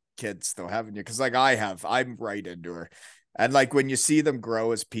coaching kids though, haven't you? Because like I'm right into her, and like when you see them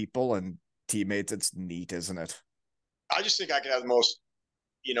grow as people and teammates, it's neat, isn't it? I just think I can have the most,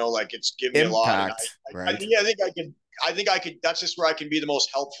 you know, like, it's given me a lot. Right? I think I could. That's just where I can be the most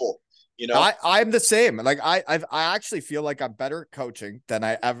helpful. You know, I'm the same. Like I actually feel like I'm better at coaching than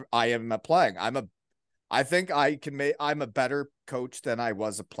I am at playing. I think I'm a better coach than I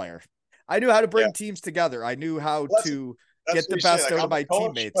was a player. I knew how to bring teams together. I knew how to get the best out of my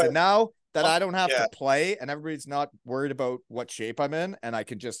teammates. And now that I don't have to play and everybody's not worried about what shape I'm in, and I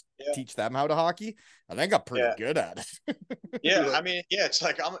can just teach them how to hockey, I think I'm pretty good at it. I mean, it's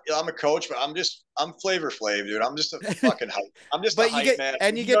like I'm a coach, but I'm Flavor Flav, dude. I'm just a fucking hype. I'm just a hype man.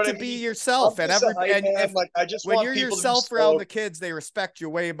 And you get to be yourself. And when you're yourself around the kids, they respect you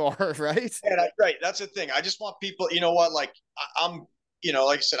way more, right? Right. That's the thing. I just want people, you know what, like I'm, you know,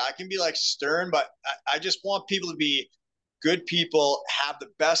 like I said, I can be like stern, but I just want people to be good people, have the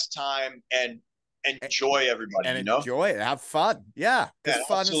best time, and enjoy everybody, and you know? Enjoy it, have fun. Yeah, because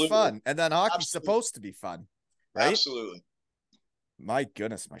fun is fun. And then hockey's supposed to be fun, right? Absolutely. My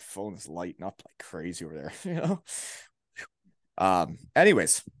goodness, my phone is lighting up like crazy over there, you know?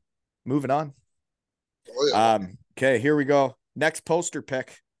 Anyways, moving on. Oh, yeah. Okay, here we go. Next poster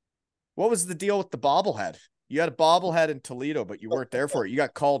pick. What was the deal with the bobblehead? You had a bobblehead in Toledo, but you weren't there for it. You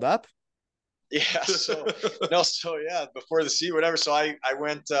got called up? Yeah. So before the season, whatever. So I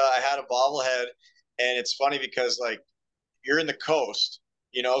went. I had a bobblehead, and it's funny because like you're in the coast,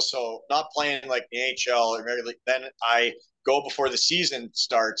 so not playing like the NHL or American League. Then I go before the season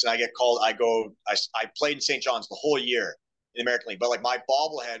starts, and I get called. I played in St. John's the whole year in the American League, but like my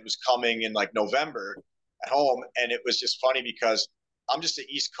bobblehead was coming in like November at home, and it was just funny because I'm just an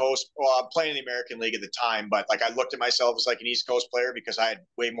East Coast. Well, I'm playing in the American League at the time, but like I looked at myself as like an East Coast player because I had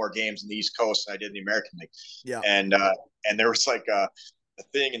way more games in the East Coast than I did in the American League. Yeah. And there was like a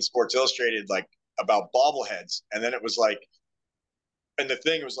thing in Sports Illustrated like about bobbleheads, and then it was like, and the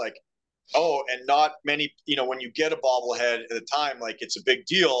thing was like, oh, and not many, when you get a bobblehead at the time, like it's a big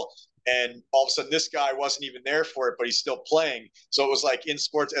deal. And all of a sudden, this guy wasn't even there for it, but he's still playing. So it was like in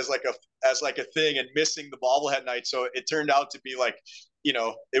sports as like a thing, and missing the bobblehead night. So it turned out to be like,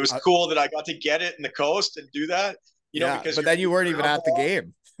 it was cool that I got to get it in the coast and do that. Because but then you weren't even at the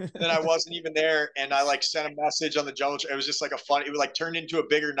game. And then I wasn't even there, and I like sent a message on the jumbo. It was just like it was like turned into a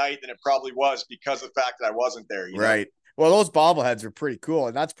bigger night than it probably was because of the fact that I wasn't there. Right. Well, those bobbleheads are pretty cool,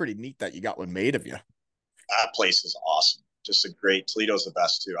 and that's pretty neat that you got one made of you. That place is awesome. Just a great. Toledo's the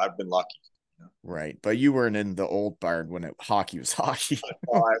best too. I've been lucky. Right, but you weren't in the old barn when hockey was hockey.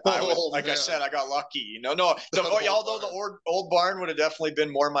 I was, like I said, I got lucky. Although the old barn would have definitely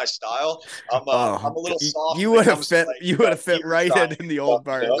been more my style. I'm a little soft. You would have fit. You would have fit right in the old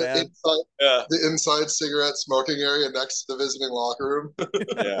barn, man. The inside cigarette smoking area next to the visiting locker room.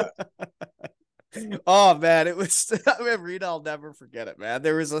 Yeah. Oh man, it was. Rita, I'll never forget it, man.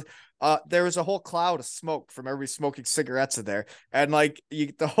 There was a whole cloud of smoke from everybody smoking cigarettes in there, and like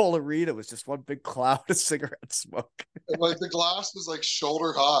the whole arena was just one big cloud of cigarette smoke. And like the glass was like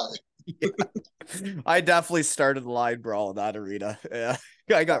shoulder high. Yeah. I definitely started the line brawl in that arena. Yeah,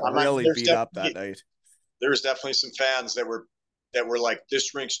 I got really beat up that night. There was definitely some fans that were like,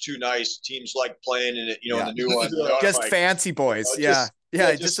 "This rink's too nice. Teams like playing in it." In the new one. Just fancy boys.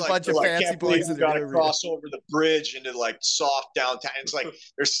 Just a bunch of fancy boys that got to cross over the bridge into like soft downtown. It's like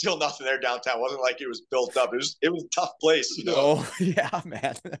there's still nothing there downtown. It wasn't like it was built up. It was a tough place. Oh yeah,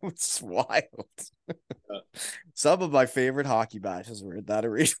 man, that was wild. Some of my favorite hockey matches were in that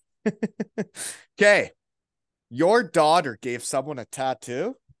arena. Okay, your daughter gave someone a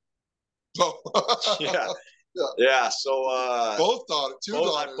tattoo. Yeah. So both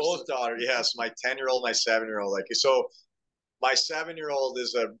daughters, both daughters. Yes, my 10-year-old, my 7-year-old. Like, so my 7-year-old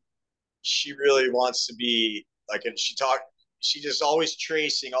she really wants to be like, and she just always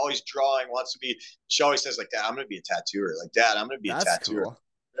tracing, always drawing, she always says like, "Dad, I'm going to be a tattooer." Like, "Dad, I'm going to be a tattooer." Cool.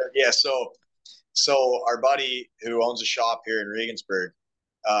 Yeah. So our buddy who owns a shop here in Regensburg,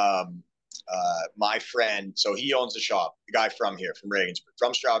 my friend, so he owns a shop, the guy from here, from Regensburg,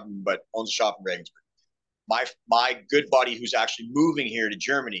 from Straubing, but owns a shop in Regensburg. My good buddy who's actually moving here to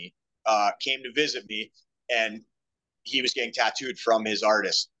Germany came to visit me, and he was getting tattooed from his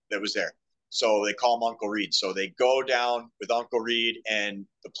artist that was there. So they call him Uncle Reed. So they go down with Uncle Reed, and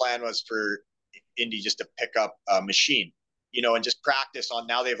the plan was for Indy just to pick up a machine, and just practice on.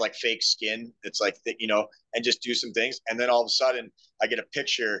 Now they have like fake skin. It's like, and just do some things. And then all of a sudden I get a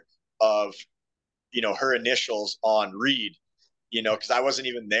picture of, her initials on Reed, because I wasn't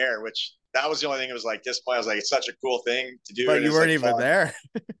even there, which that was the only thing that was like disappointing. I was like, it's such a cool thing to do. But you weren't even there.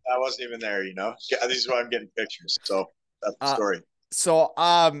 I wasn't even there, This is why I'm getting pictures. So that's the story. So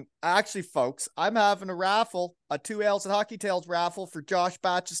actually, folks, I'm having a raffle, a 2 Ales and Hockey Tales raffle for Josh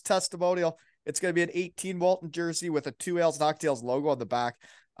Batch's testimonial. It's going to be an 18 Walton jersey with a 2 Ales and Hockey Tales logo on the back.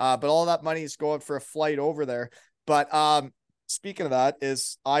 But all that money is going for a flight over there. But speaking of that,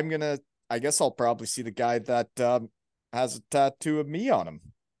 I guess I'll probably see the guy that has a tattoo of me on him.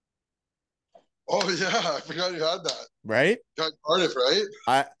 Oh yeah, I forgot you had that. Right? Got Cardiff,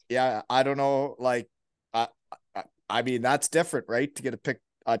 right? I don't know. Like, I mean, that's different, right? To get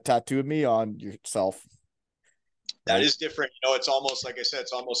a tattoo of me on yourself. That is different. It's almost, like I said,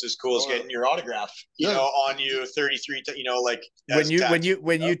 it's almost as cool as getting your autograph, on you 33, like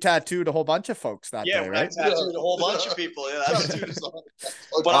when you tattooed a whole bunch of folks that day, right? I tattooed a whole bunch of people. Yeah,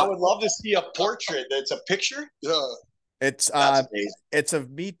 but I would love to see a portrait that's a picture. Yeah. It's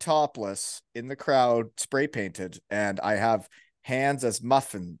of me topless in the crowd, spray painted, and I have hands as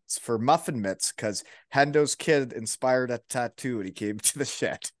muffins for muffin mitts because Hendo's kid inspired a tattoo and he came to the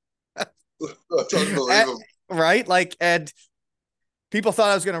shed. That's unbelievable. Right? Like, and people thought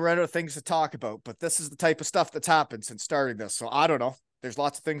I was going to run out of things to talk about, but this is the type of stuff that's happened since starting this. So I don't know. There's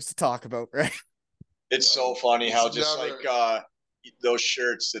lots of things to talk about, right? It's so funny how just like those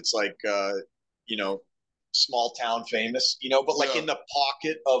shirts, it's like, small town famous, but like in the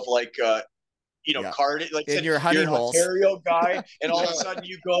pocket of like card, like in your honey you're an holes. Ontario guy, and all of a sudden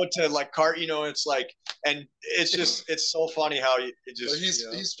you go to like card, it's like, and it's so funny how it just.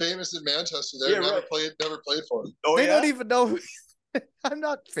 He's famous in Manchester. There, never played for him. They don't even know. I'm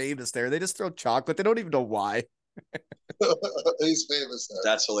not famous there. They just throw chocolate. They don't even know why. He's famous there.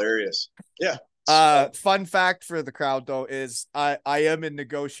 That's hilarious. Yeah. Fun fact for the crowd though is I am in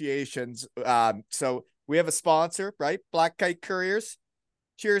negotiations. So we have a sponsor, right? Black Kite Couriers.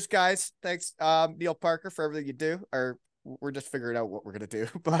 Cheers, guys. Thanks, Neil Parker, for everything you do. Or we're just figuring out what we're gonna do,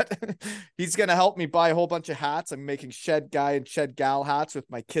 but he's gonna help me buy a whole bunch of hats. I'm making shed guy and shed gal hats with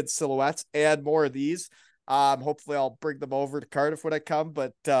my kids' silhouettes and more of these. Hopefully I'll bring them over to Cardiff when I come.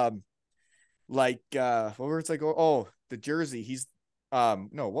 But what was I going? Oh, the jersey. He's no,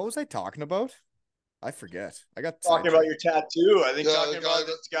 what was I talking about? I forget. I got talking about your tattoo. I think talking about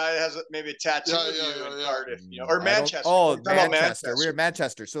this guy that has maybe a tattoo in Cardiff, or Manchester. Manchester. We're in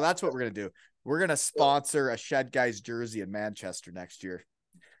Manchester. So that's what we're going to do. We're going to sponsor a Shed Guys jersey in Manchester next year.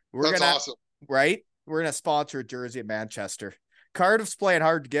 That's awesome. Right? We're going to sponsor a jersey in Manchester. Cardiff's playing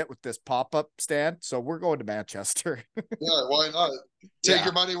hard to get with this pop-up stand, so we're going to Manchester. Yeah, why not? Take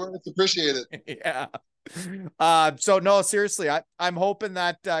your money where it's appreciated. Yeah. So no, seriously, I'm hoping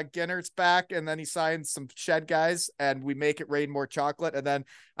that Ginnert's back and then he signs some Shed Guys and we make it rain more chocolate. And then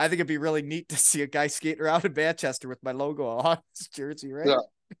I think it'd be really neat to see a guy skating around in Manchester with my logo on his jersey, right? Yeah,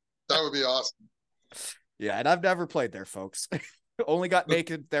 that would be awesome. Yeah, and I've never played there, folks. Only got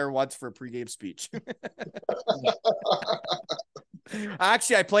naked there once for a pregame speech.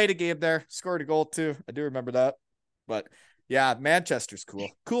 Actually, I played a game there, scored a goal too. I do remember that. But yeah, Manchester's cool.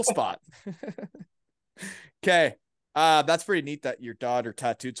 Cool spot. Okay. That's pretty neat that your daughter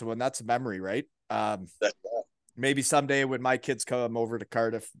tattooed someone. That's a memory, right? Maybe someday when my kids come over to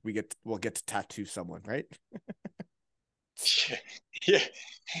Cardiff, we'll get to tattoo someone, right? Yeah.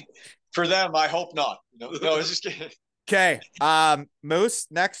 For them, I hope not. No, it's just kidding. Okay. Moose,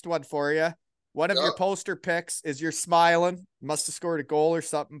 next one for you. One of your poster pics is you're smiling. Must have scored a goal or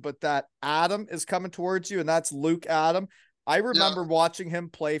something, but that Adam is coming towards you, and that's Luke Adam. I remember watching him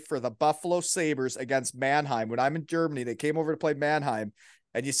play for the Buffalo Sabres against Mannheim. When I'm in Germany, they came over to play Mannheim,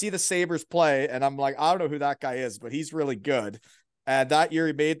 and you see the Sabres play, and I'm like, I don't know who that guy is, but he's really good. And that year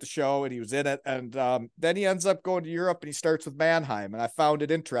he made the show, and he was in it. And then he ends up going to Europe, and he starts with Mannheim. And I found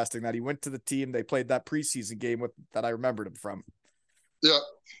it interesting that he went to the team they played that preseason game with that I remembered him from. Yeah.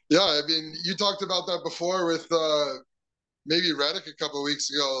 Yeah, I mean, you talked about that before with maybe Reddick a couple of weeks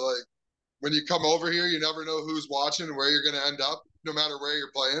ago, like, when you come over here, you never know who's watching and where you're going to end up, no matter where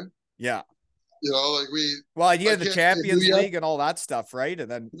you're playing. Yeah. Like you had the Champions League and all that stuff, right? And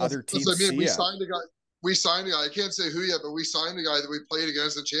then other teams. We signed a guy. I can't say who yet, but we signed a guy that we played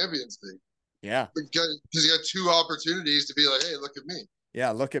against in Champions League. Yeah. Because he got 2 opportunities to be like, hey, look at me. Yeah,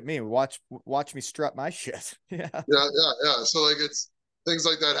 look at me. Watch me strut my shit. Yeah. Yeah. So like it's things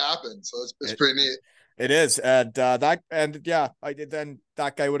like that happen. So it's pretty neat. It is. And I did. Then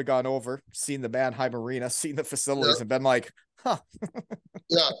that guy would have gone over, seen the Mannheim Arena, seen the facilities, and been like, huh.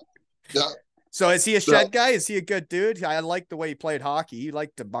 Yeah. So is he a Shed guy? Is he a good dude? I like the way he played hockey. He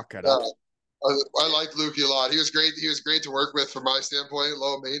liked to muck it up. I liked Lukey a lot. He was great. He was great to work with from my standpoint,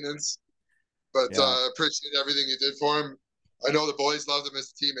 low maintenance. But appreciate everything you did for him. I know the boys loved him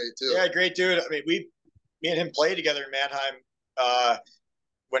as a teammate too. Yeah, great dude. I mean, me and him played together in Mannheim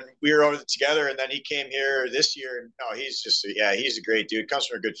when we were over together, and then he came here this year. And he's a great dude. Comes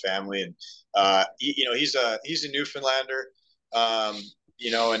from a good family, and he's a Newfoundlander.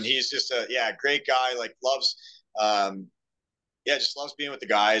 And he's just a great guy. Like loves, just loves being with the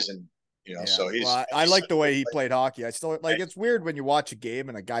guys, and so he's. Well, I like the way he played hockey. I still like. It's weird when you watch a game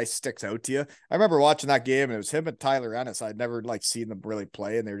and a guy sticks out to you. I remember watching that game, and it was him and Tyler Ennis. I'd never seen them really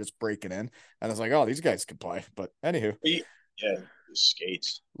play, and they were just breaking in, and I was like, oh, these guys can play. But anywho,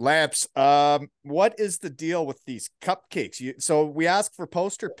 skates. Lamps. What is the deal with these cupcakes? So we asked for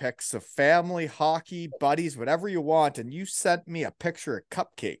poster pics of family, hockey, buddies, whatever you want, and you sent me a picture of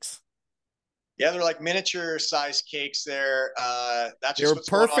cupcakes. Yeah, they're like miniature size cakes there. They're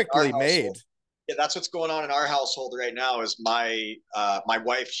perfectly made. Yeah, that's what's going on in our household right now. Is my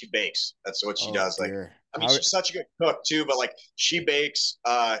wife, she bakes. That's what she does. Dear. She's such a good cook too. But she bakes.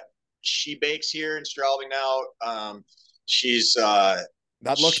 She bakes here in Straubing now. She's that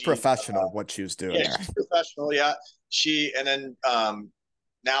looks professional. What she was doing. Yeah, she's professional. Yeah,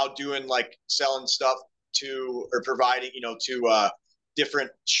 now doing selling stuff to or providing to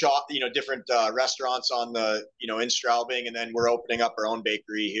different different restaurants on the in Straubing, and then we're opening up our own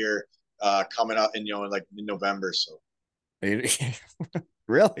bakery here coming up in in November. So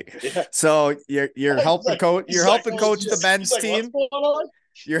really, yeah. So you're helping coach. You're helping coach the men's team.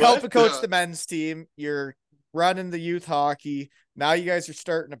 You're helping coach the men's team. You're running the youth hockey. Now you guys are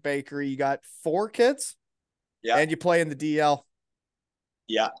starting a bakery. You got 4 kids. Yeah. And you play in the DL.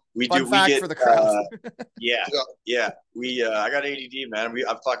 Yeah, we Fun do. fact We get for the crowd. yeah. We I got ADD, man.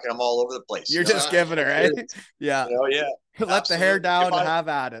 I'm all over the place. You're just giving her, right? Yeah. Yeah. Let the hair down and have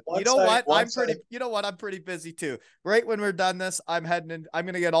at it. You know what? I'm pretty busy too. Right when we're done this, I'm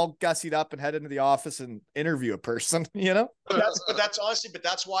going to get all gussied up and head into the office and interview a person, you know? But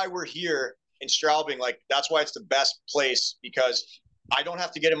that's why we're here in Straubing. Like, that's why it's the best place, because I don't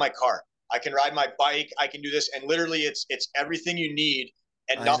have to get in my car. I can ride my bike. I can do this. And literally it's everything you need.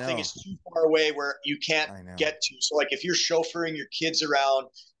 And nothing is too far away where you can't get to. So like if you're chauffeuring your kids around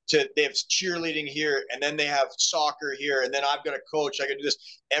they have cheerleading here, and then they have soccer here, and then I've got a coach, I can do this.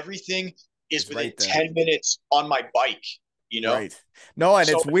 Everything is within 10 minutes on my bike, you know? Right. No, and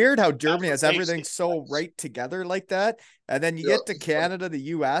it's weird how Germany has everything so right together like that. And then you get to Canada, the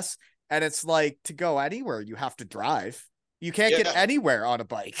US, and it's like, to go anywhere, you have to drive. You can't get anywhere on a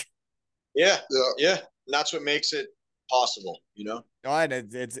bike. Yeah. And that's what makes it possible, you know? No, and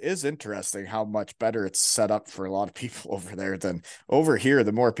it is interesting how much better it's set up for a lot of people over there than over here.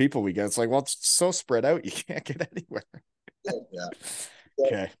 The more people we get, it's like, well, it's so spread out, you can't get anywhere.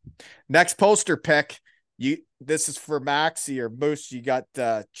 Okay. Next poster pick. This is for Maxie or Moose. You got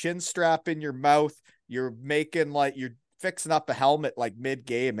the chin strap in your mouth. You're making you're fixing up a helmet like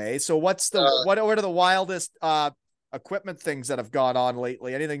mid-game, eh? So what are the wildest equipment things that have gone on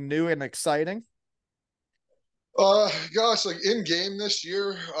lately? Anything new and exciting? Gosh, like in game this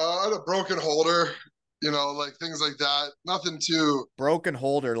year, I had a broken holder, like things like that. Nothing too broken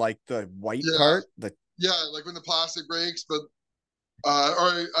holder, like the white part. Like when the plastic breaks. But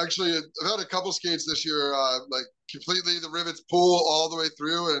or actually, I've had a couple skates this year, like completely the rivets pull all the way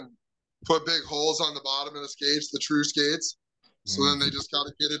through and put big holes on the bottom of the skates, the true skates. So then they just kind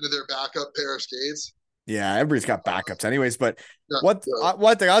of get into their backup pair of skates. Yeah, everybody's got backups, anyways. But one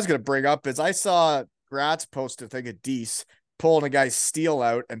thing I was going to bring up is I saw Gratz post a thing of Deese pulling a guy's steel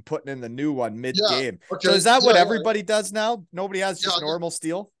out and putting in the new one mid-game. Okay. So is that what everybody does now? Nobody has just normal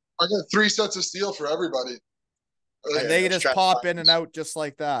steel? I got 3 sets of steel for everybody. And they just pop in and out just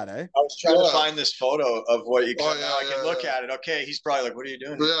like that, eh? I was trying to find this photo of what you can I can look at it. Okay, he's probably like, what are you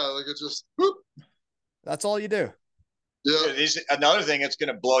doing? Yeah, like it just whoop. That's all you do. Yeah. Another thing that's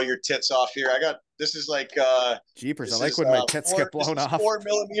gonna blow your tits off here. This is like jeepers. I like when my tits get blown off. 4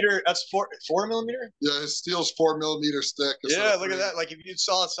 millimeter. That's 4 millimeter. Yeah, his steel's 4 millimeter stick. Yeah, look at that. Like if you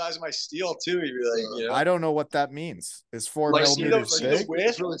saw the size of my steel too, you'd be like, I don't know what that means. Is 4 millimeters big?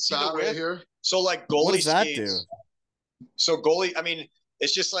 It's really fat right here. So like goalie what does that skates, do? So goalie, I mean,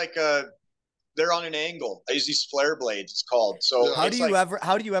 it's just like they're on an angle. I use these flare blades, it's called. So how do you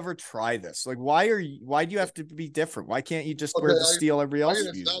ever try this? Like why do you have to be different? Why can't you just wear the steel everybody else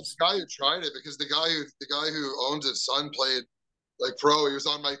uses? That's the guy who tried it, because the guy who owns his son played like pro. He was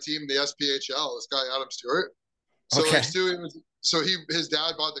on my team in the SPHL, this guy Adam Stewart. So like his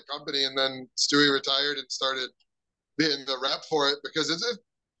dad bought the company, and then Stewie retired and started being the rep for it, because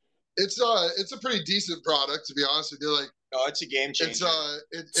it's a pretty decent product, to be honest with you. Like, no, it's a game changer.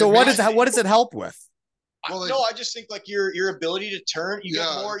 So what does it help with? Well, I just think like your ability to turn, you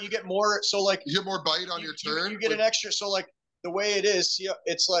get more. So like you get more bite on your turn. You get an extra. So like the way it is,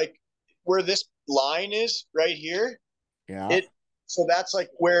 it's like where this line is right here. Yeah. So that's like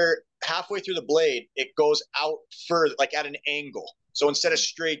where halfway through the blade, it goes out further, like at an angle. So instead of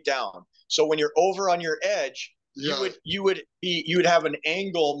straight down. So when you're over on your edge, you would have an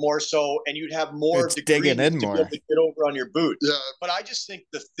angle more so, and you'd have more digging in more to get over on your boot. Yeah. But I just think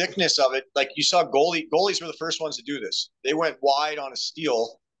the thickness of it, like you saw goalies were the first ones to do this. They went wide on a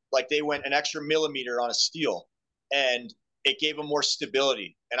steel, like they went an extra millimeter on a steel, and it gave them more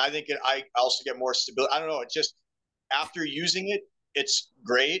stability. And I think I also get more stability. I don't know. It just, after using it, it's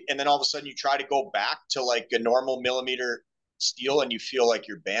great. And then all of a sudden you try to go back to like a normal millimeter steel and you feel like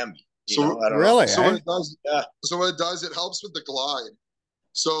you're Bambi. So really, what it does, it helps with the glide.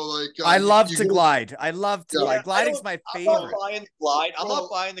 So like, I love to glide. Gliding's my favorite. I'm not buying the glide. I'm not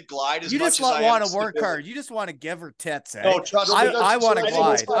buying the glide as you much just as I want to work hard. You just want to give her tits. Eh? No, trust me. I want to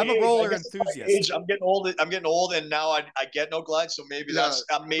glide. I'm a roller enthusiast. I'm getting old, and now I get no glide. So maybe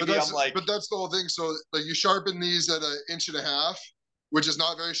I'm like. But that's the whole thing. So like you sharpen these at 1.5 inches, which is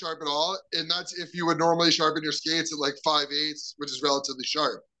not very sharp at all, and that's if you would normally sharpen your skates at like 5/8, which is relatively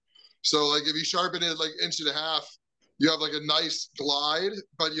sharp. So like if you sharpen it like 1.5 inches, you have like a nice glide,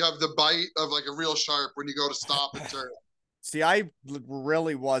 but you have the bite of like a real sharp when you go to stop and turn. See, I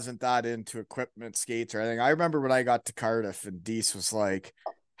really wasn't that into equipment skates or anything. I remember when I got to Cardiff and Deese was like,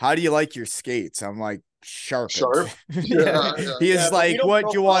 how do you like your skates? I'm like, sharpened. Sharp. Yeah, yeah. He is Yeah, but we like, don't what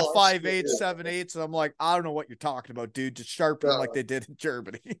go do you want? well. 5/8, 7/8? And I'm like, I don't know what you're talking about, dude. Just sharpen them like they did in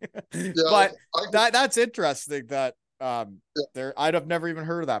Germany. But that's interesting that I'd have never even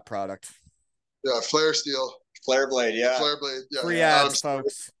heard of that product. Yeah, flare steel. Flare blade, yeah. Flare blade. Yeah. Free ads,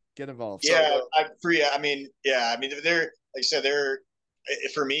 folks. Get involved. Yeah, I mean, they're like I said,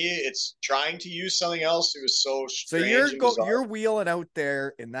 for me, it's trying to use something else. It was so strange. So you're wheeling out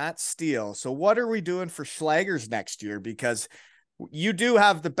there in that steel. So what are we doing for Schlagers next year? Because you do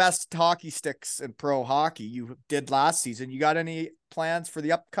have the best hockey sticks in pro hockey. You did last season. You got any plans for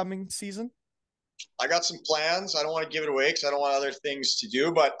the upcoming season? I got some plans. I don't want to give it away because I don't want other things to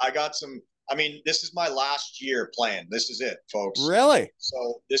do, but I got some. I mean, this is my last year playing. This is it, folks. Really?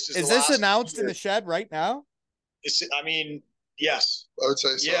 So this is this announced in the shed right now? I mean, yes. I would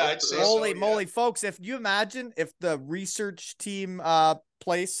say so. Yeah, I'd say Holy so, moly, folks. If you imagine if the research team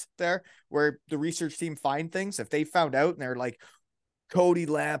place there where the research team find things, if they found out and they're like, Cody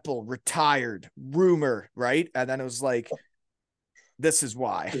Lampl retired, rumor, right? And then it was like, this is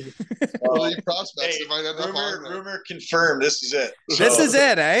why. Prospects might end up on rumor confirmed. This is it. This is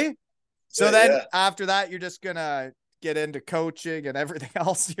it, eh? So then after that, you're just gonna get into coaching and everything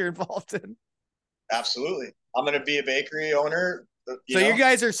else you're involved in. Absolutely. I'm gonna be a bakery owner. You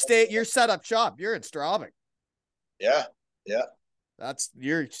guys are you're set up shop. You're in Straubing. Yeah.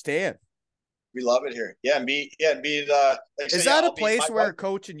 You're staying. We love it here. Yeah, and be the. Is that a place where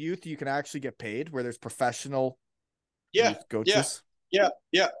coaching youth you can actually get paid? Where there's professional youth coaches? Yeah.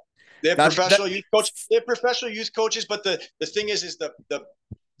 They have professional youth coaches. They have professional youth coaches, but the thing is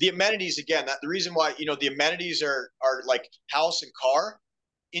the amenities again. That the reason why the amenities are like house and car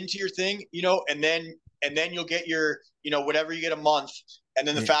into your thing, and then you'll get your whatever you get a month, and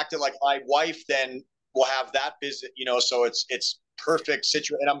then the fact that like my wife then will have that visit, so it's perfect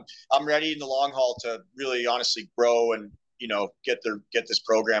situation. And I'm ready in the long haul to really honestly grow and get this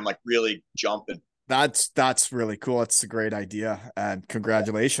program like really jumping. That's really cool. It's a great idea, and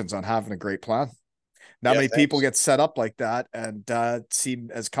congratulations on having a great plan. Not many people get set up like that and seem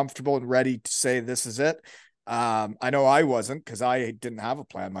as comfortable and ready to say this is it. I know I wasn't because I didn't have a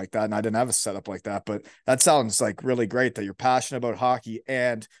plan like that and I didn't have a setup like that, but that sounds like really great that you're passionate about hockey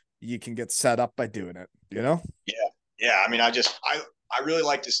and you can get set up by doing it, Yeah. I mean, I really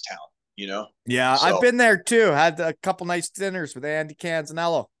like this town, Yeah, so. I've been there too. Had a couple nice dinners with Andy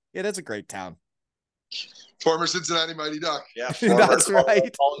Canzanello. It is a great town. Former Cincinnati Mighty Duck. Yeah, that's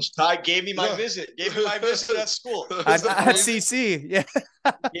right. Ty gave me my visit. Gave me my visit at school. At CC, yeah.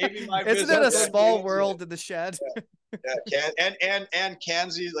 Gave me my visit. Isn't it a small world in the shed? Yeah, and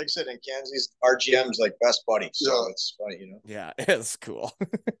Kanzi, like I said, and Kanzi's RGM's like best buddy. So it's funny, Yeah, it's cool.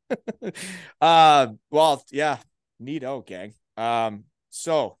 Well, yeah, neato, gang.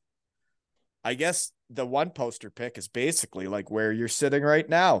 So I guess the one poster pick is basically like where you're sitting right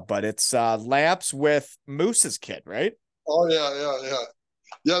now, but it's Lamps with Moose's kid, right? Oh yeah.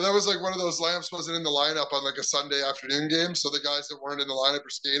 That was like one of those. Lamps wasn't in the lineup on like a Sunday afternoon game, so the guys that weren't in the lineup are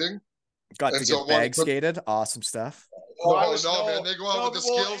skating. Got to get bag skated. Awesome stuff. Man, they go out with the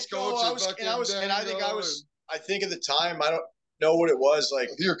skills coach. I think at the time, I don't know what it was like.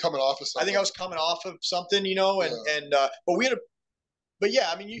 You were coming off of something. I think I was coming off of something, but we had But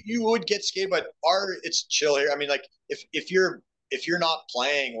yeah, I mean, you would get skated, but it's chill here. I mean, like if you're not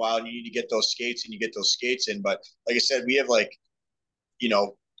playing well, you need to get those skates and you get those skates in. But like I said, we have like,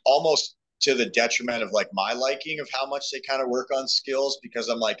 almost to the detriment of like my liking of how much they kind of work on skills, because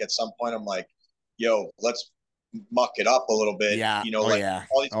I'm like, at some point I'm like, let's muck it up a little bit. Yeah.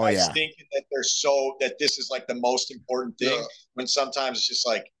 All these guys thinking that that this is like the most important thing when sometimes it's just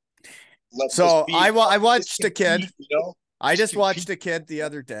like, I watched a kid, I just watched a kid the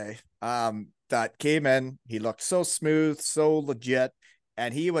other day that came in. He looked so smooth, so legit,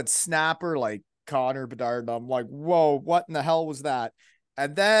 and he would snap her like Connor Bedard. And I'm like, whoa, what in the hell was that?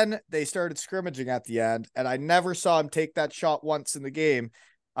 And then they started scrimmaging at the end, and I never saw him take that shot once in the game,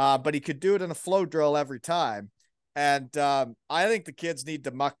 but he could do it in a flow drill every time. And I think the kids need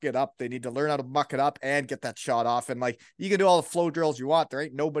to muck it up. They need to learn how to muck it up and get that shot off. And like, you can do all the flow drills you want. There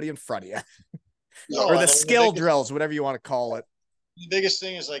ain't nobody in front of you. Or the skill drills, whatever you want to call it. The biggest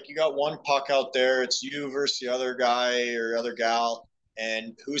thing is like you got one puck out there. It's you versus the other guy or other gal,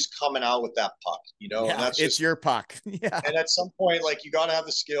 and who's coming out with that puck, and that's it's your puck. Yeah. And at some point, like, you got to have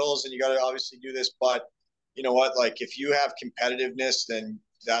the skills and you got to obviously do this, but you know what? Like, if you have competitiveness, then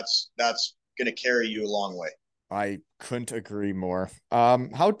that's going to carry you a long way. I couldn't agree more.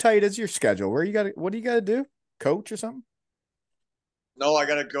 How tight is your schedule? What do you got to do? Coach or something? No, I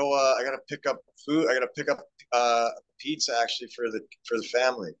got to go. I got to pick up food. I got to pick up pizza actually for the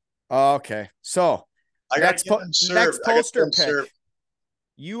family. Okay. So I next, gotta get them served. next poster pick. Served.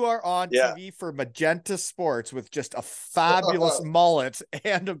 You are on Yeah. TV for Magenta Sports with just a fabulous mullet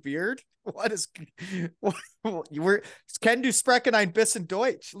and a beard. What is you were Ken du Sprechen ein bisschen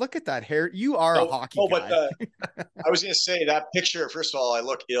Deutsch. Look at that hair. You are a hockey guy. But I was gonna say that picture, first of all, I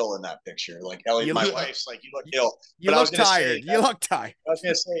look ill in that picture. Like Ellie, my wife's like, you look ill. You look tired. You look tired. I was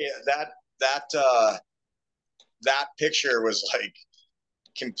gonna say that picture was like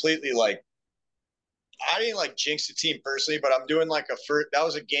completely like, I didn't like jinx the team personally, but I'm doing like that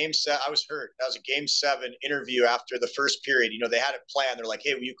was a game set. I was hurt. That was a game 7 interview after the first period. You know, they had it planned. They're like,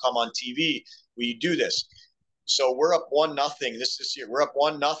 hey, will you come on TV? Will you do this? So we're up 1-0 this year. We're up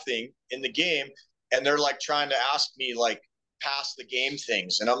 1-0 in the game. And they're like trying to ask me like past the game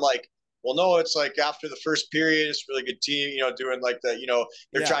things. And I'm like, well, no, it's like after the first period, it's a really good team, you know, doing like the, you know,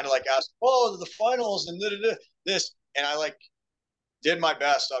 they're trying to like ask, oh, the finals and this. And I like did my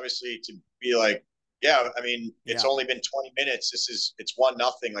best, obviously, to be like, yeah, I mean, it's only been 20 minutes. It's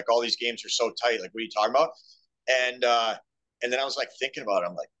 1-0. Like all these games are so tight. Like, what are you talking about? And then I was like thinking about it.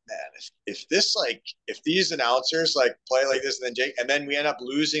 I'm like, man, if these announcers like play like this, and then we end up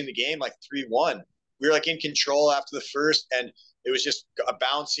losing the game like 3-1. We were like in control after the first, and it was just a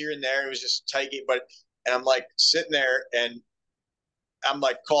bounce here and there. It was just a tight game. And I'm like sitting there, and I'm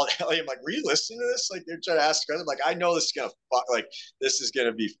like calling Ellie. I'm like, were you listening to this? Like they're trying to ask. I'm like, I know this is gonna fuck. Like this is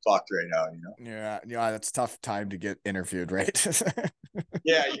gonna be fucked right now. You know? Yeah. That's a tough time to get interviewed, right?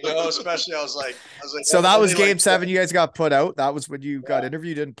 Yeah, you know. Especially, I was like. So that was game 7. You guys got put out. That was when you got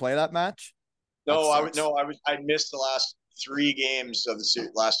interviewed. You didn't play that match. No, I missed the last 3 games of the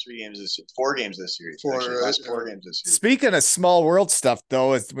series. Last 3 games of the series. 4 games this series. Last 4 games this series. Speaking of small world stuff,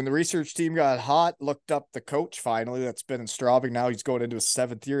 though, is when the research team got hot, looked up the coach finally that's been in Straubing. Now he's going into his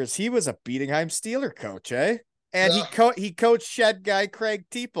 7th year. He was a Bietigheim Steeler coach, eh? And he coached shed guy Craig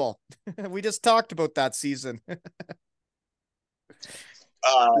Teeple. We just talked about that season. He's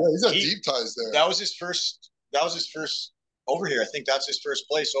got deep ties there. That was his first over here. I think that's his first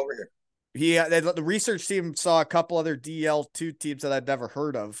place over here. The research team saw a couple other DL2 teams that I'd never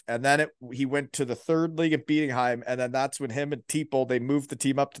heard of, and then he went to the 3rd league at Bietigheim, and then that's when him and Teeple, they moved the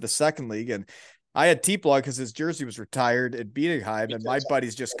team up to the 2nd league, and I had Teeple because his jersey was retired at Bietigheim, and my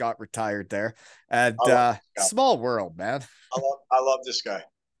buddies just got retired there. And small world, man. I love this guy.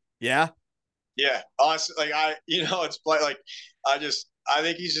 Yeah. Yeah, honestly, like it's like I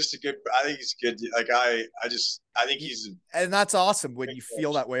think he's just good. Like I think he's. And that's awesome when you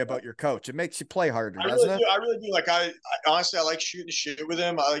feel that way about your coach. It makes you play harder, doesn't it? I really do. Like I honestly, I like shooting shit with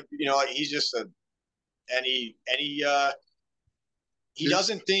him. I like, like he's just he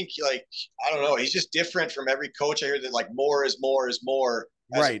doesn't think like, I don't know. He's just different from every coach I hear that like more is more is more,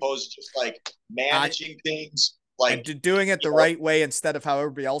 as opposed to just like managing things. Like doing it the right way instead of how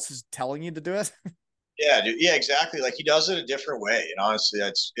everybody else is telling you to do it. Yeah, dude. Yeah, exactly. Like he does it a different way, and honestly,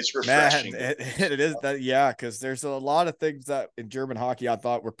 it's refreshing. Man, it is that. Yeah, because there's a lot of things that in German hockey I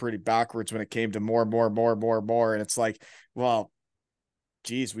thought were pretty backwards when it came to more, and it's like, well,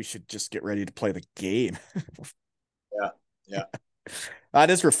 geez, we should just get ready to play the game. Yeah. That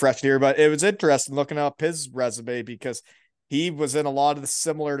is refreshing here, but it was interesting looking up his resume because he was in a lot of the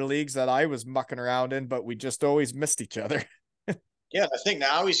similar leagues that I was mucking around in, but we just always missed each other. Yeah, I think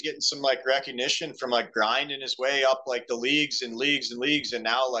now he's getting some like recognition from like grinding his way up like the leagues, and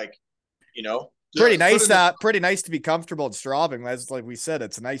now like, pretty nice to be comfortable in Straubing. As like we said,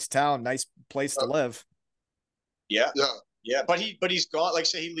 it's a nice town, nice place to live. Yeah. But he's gone. Like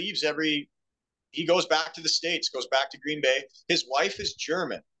say he goes back to the States, goes back to Green Bay. His wife is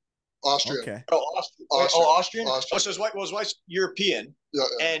German. Austrian. Okay. Austrian. Oh, so his wife's European. Yeah.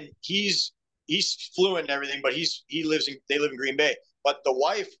 And he's fluent and everything, but they live in Green Bay. But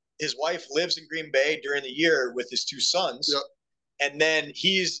his wife lives in Green Bay during the year with his 2 sons. Yep. And then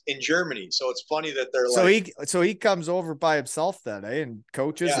he's in Germany. So it's funny that they're so he comes over by himself then, eh? And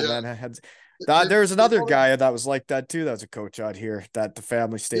coaches and then there was They another guy that was like that too. That was a coach out here that the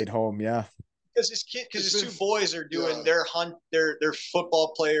family stayed home. Yeah. Because his 2 boys are doing they're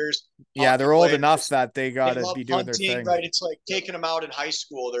football players. Yeah, they're old enough that they gotta be doing their thing. Right. It's like taking them out in high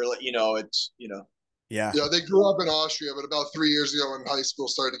school. They're like, Yeah. Yeah, they grew up in Austria, but about 3 years ago when high school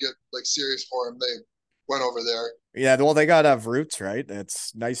started to get like serious for them, they went over there. Yeah, well, they gotta have roots, right?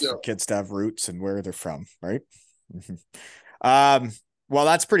 It's nice for kids to have roots and where they're from, right? Well,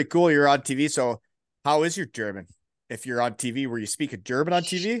 that's pretty cool. You're on TV. So how is your German? If you're on TV, were you speaking German on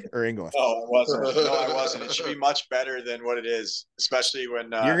TV or English? No, I wasn't. It should be much better than what it is, especially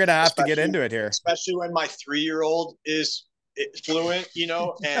when you're gonna have to get into it here. Especially when my 3-year-old is fluent, you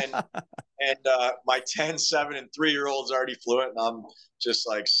know, and my 10, 7, and 3-year-old's already fluent, and I'm just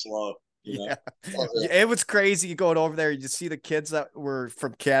like slow. You know? Yeah. It was crazy going over there. You see the kids that were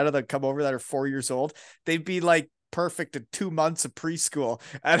from Canada come over that are 4 years old. They'd be like perfect in 2 months of preschool,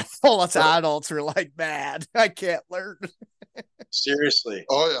 and all us adults were like, man, I can't learn. Seriously.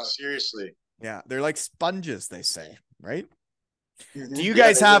 Oh yeah. Seriously. Yeah, they're like sponges, they say, right? Mm-hmm. Do you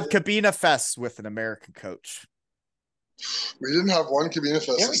guys have Cabina Fests with an American coach? We didn't have one Cabina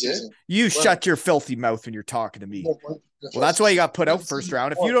Fest Yeah, this we did. season. You shut your filthy mouth when you're talking to me. Well, that's why you got put out first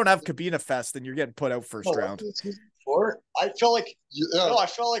round. If you don't have Cabina Fest, then you're getting put out first round. I felt like Yeah. no, I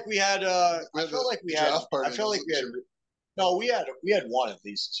felt like we had I felt like we had no, we had one at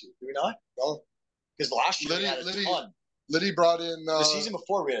least two. Did we not? No. Because last year we had a ton. Liddy brought in The season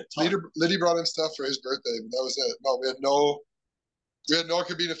before we had a ton. Liddy brought in stuff for his birthday, but that was it. No, we had no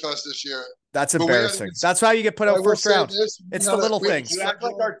Cabina Fest this year. That's embarrassing. That's how you get put out first round. It's the little things. You act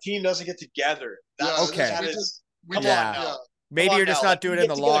like our team doesn't get together. That's, okay. Come on now. Maybe you're just not doing it in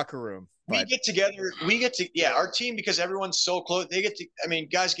the locker room. We get together. Our team, because everyone's so close. They get to. I mean,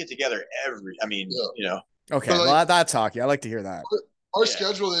 guys get together you know. Okay, well, that's hockey. I like to hear that. Our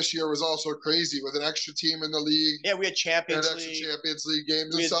schedule this year was also crazy with an extra team in the league. Yeah, we had Champions League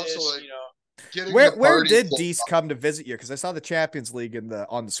games and stuff. So like, you know. Where did Deese come to visit you? Because I saw the Champions League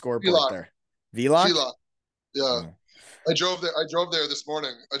on the scoreboard there. Vlock? Yeah. I drove there this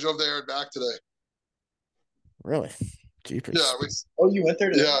morning. I drove there and back today. Really? Jeepers. Yeah. You went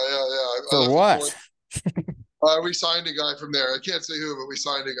there today? Yeah. For what? We signed a guy from there. I can't say who, but we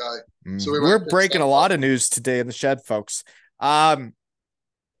signed a guy. So we're breaking a lot of news today in the shed, folks.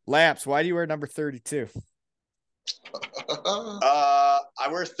 Lamps, why do you wear number 32? I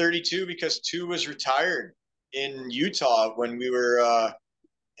wear 32 because 2 was retired in Utah when we were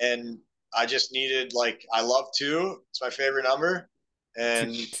and I just needed, like, I love 2. It's my favorite number.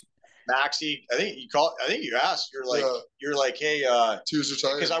 And Maxie, I think you asked, you're like, hey, 2's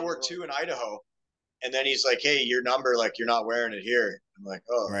retired. Because I wore 2 in Idaho. And then he's like, hey, your number, like, you're not wearing it here. I'm like,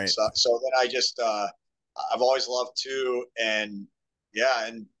 oh, right. So then I just, I've always loved 2. And yeah.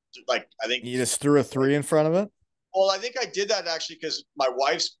 And like, I think you just threw a 3 in front of it. Well, I think I did that actually because my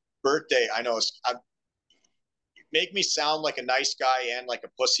wife's birthday, I know make me sound like a nice guy and like a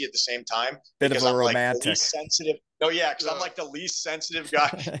pussy at the same time. Bit of a romantic. Like sensitive. No, yeah, because I'm like the least sensitive guy.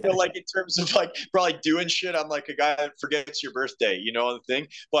 You know, like in terms of like probably doing shit, I'm like a guy that forgets your birthday, you know, the thing.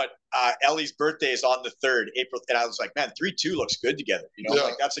 But Ellie's birthday is on the 3rd, April, and I was like, man, 3-2 looks good together. You know,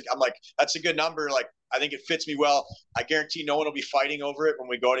 like that's a good number. Like I think it fits me well. I guarantee no one will be fighting over it when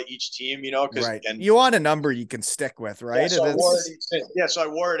we go to each team, you know. Right. And you want a number you can stick with, right? Yeah, so I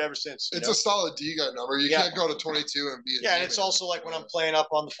wore it ever since. It's a solid D guy number. You can't go to 22 and be a and it's also like when I'm playing up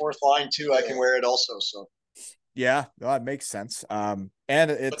on the 4th line too, I can wear it also. So yeah, no, it makes sense. And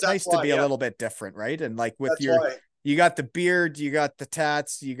it's nice to be a little bit different, right? And like with you got the beard, you got the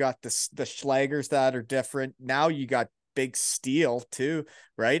tats, you got the schlagers that are different. Now you got big steel too,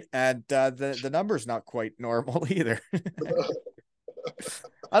 right? And the number's not quite normal either.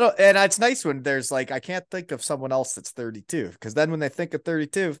 And it's nice when there's like, I can't think of someone else that's 32, because then when they think of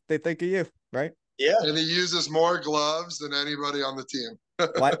 32, they think of you, right? Yeah. And he uses more gloves than anybody on the team.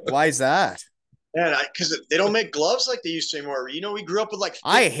 Why is that? Man, because they don't make gloves like they used to anymore. You know, we grew up with like.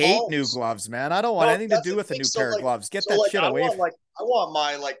 I hate new gloves, man. I don't want anything to do with a new pair of gloves. Get that shit away. I want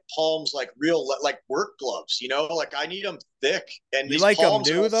my like palms like real like work gloves. You know, like I need them thick. And you like them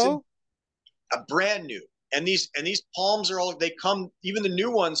new though? Brand new. And these palms are all even the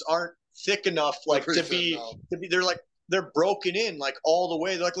new ones aren't thick enough like to be they're broken in like all the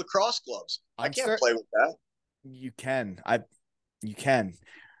way. They're like lacrosse gloves. I can't play with that. You can.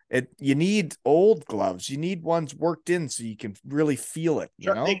 You need old gloves. You need ones worked in so you can really feel it.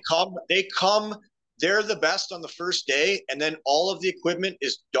 You know? They come. They're the best on the first day, and then all of the equipment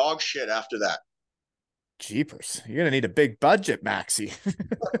is dog shit after that. Jeepers, you're gonna need a big budget, Maxie.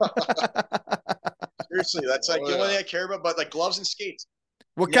 Seriously, that's like the only thing I care about. But like gloves and skates.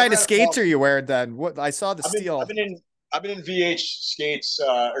 What kind of skates are you wearing then? What I saw the steel. I've been in VH skates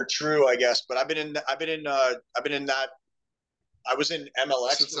or True, I guess, but I've been in that. I was in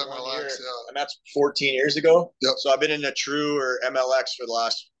MLX for 1 year, and that's 14 years ago. Yep. So I've been in a True or MLX for the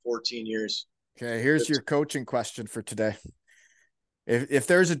last 14 years. Okay, here's your coaching question for today. If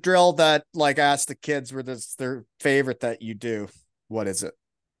there's a drill that, like, ask the kids where this their favorite that you do, what is it?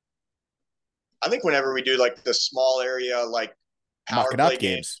 I think whenever we do like the small area, like power play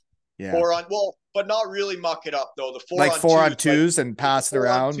games. Yeah. But not really muck it up though. The 4-on-2s and pass it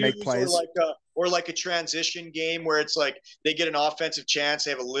around, make plays. Or like a transition game where it's like they get an offensive chance,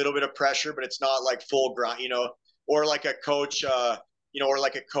 they have a little bit of pressure, but it's not like full grind, you know. or like a coach, or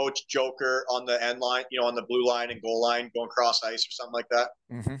like a coach joker on the end line, on the blue line and goal line going cross ice or something like that.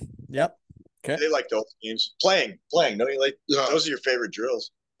 Mm-hmm. Yep. Okay. They like those games. Playing. No, you like those are your favorite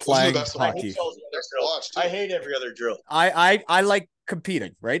drills. Playing hockey. I hate every other drill. I like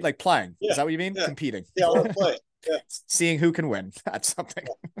competing, right? Like playing. Yeah. Is that what you mean? Yeah. Competing. Yeah, I want to play. Yeah. Seeing who can win. That's something.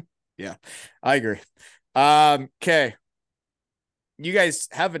 Yeah, I agree. Okay. You guys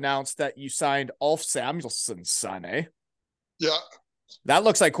have announced that you signed Ulf Samuelson's son, eh? Yeah. That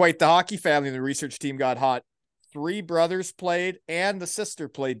looks like quite the hockey family. The research team got hot. 3 brothers played and the sister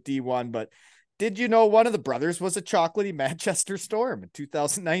played D1, but did you know one of the brothers was a chocolatey Manchester Storm in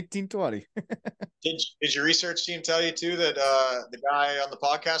 2019-20? Did your research team tell you too that the guy on the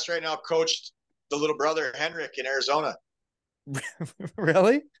podcast right now coached the little brother Henrik in Arizona?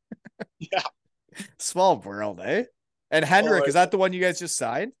 Really? Yeah. Small world, eh? And Henrik, is that the one you guys just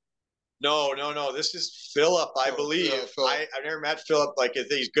signed? No. This is Philip, I believe. Yeah, Philip. I've never met Philip. Like, I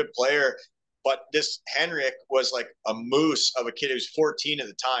think he's a good player. But this Henrik was like a moose of a kid. He was 14 at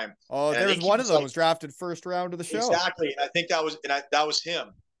the time. Oh, there was one of them was drafted first round of the show. Exactly. I think that was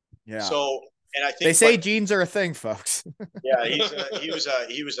him. Yeah. So, and I think they say genes are a thing, folks. Yeah, he was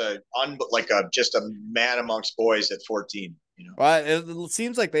just a man amongst boys at 14. Well, it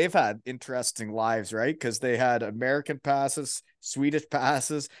seems like they've had interesting lives, right? Because they had American passes, Swedish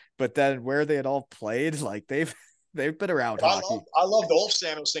passes, but then where they had all played, like they've been around hockey. I loved Ulf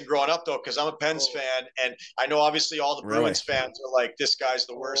Samuelsson growing up though, because I'm a Pens fan, and I know obviously all the Bruins fans are like, this guy's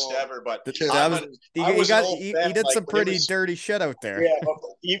the worst ever. But he did some pretty dirty shit out there. Yeah, but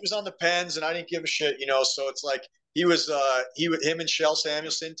he was on the Pens, and I didn't give a shit, So it's like him and Shell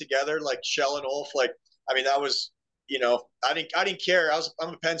Samuelsson together, like Shell and Ulf. Like, I mean, that was. I didn't care.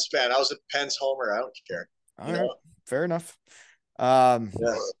 I'm a Pens fan. I was a Pens homer. I don't care. All right. Fair enough.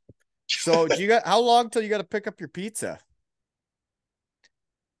 So how long till you got to pick up your pizza?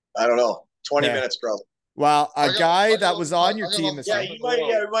 I don't know. 20 minutes probably. Well, a guy that was on your team this year.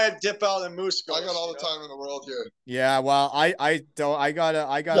 We might dip out and Moose goes. I got all the time in the world here. Yeah, well, I gotta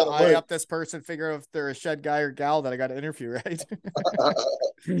eye up this person, figure out if they're a shed guy or gal that I gotta interview, right?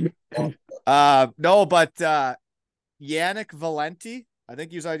 No, but Yannick Valenti, I think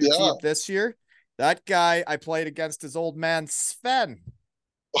he was on your team this year. That guy, I played against his old man Sven.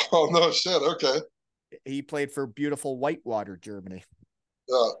 Oh no shit! Okay. He played for beautiful Whitewater, Germany.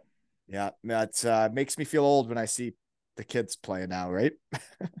 Yeah, that makes me feel old when I see the kids playing now, right?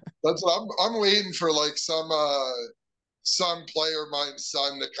 That's what I'm waiting for, like some player of mine's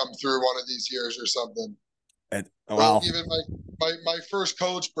son to come through one of these years or something. Well, even my first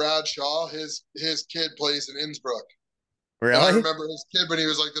coach, Brad Shaw, his kid plays in Innsbruck. Really? And I remember his kid when he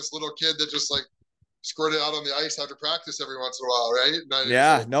was like this little kid that just like squirted out on the ice after practice every once in a while, right?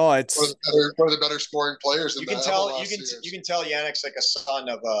 It's one of the better scoring players. You can tell Yannick's like a son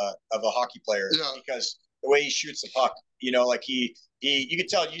of a hockey player, because the way he shoots the puck, you can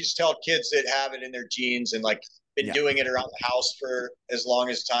tell. You just tell kids that have it in their genes and like been doing it around the house for as long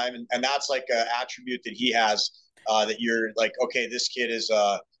as time, and that's like an attribute that he has, that you're like, okay, this kid is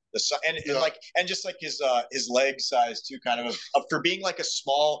and just like his leg size too, kind of for being like a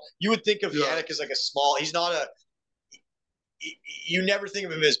small. You would think of Yannick as like a small. He's not you never think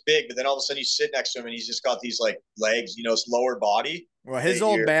of him as big, but then all of a sudden you sit next to him and he's just got these like legs, his lower body. Well, his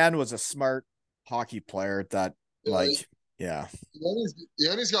old man was a smart hockey player that Yanni's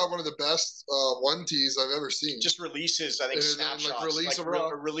got one of the best one tees I've ever seen. Just releases, I think, snapshots. A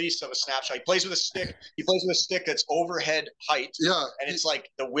release of a snapshot. He plays with a stick. He plays with a stick that's overhead height. Yeah. And it's like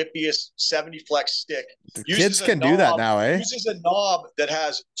the whippiest 70 flex stick. The kids can do that now, eh? Uses a knob that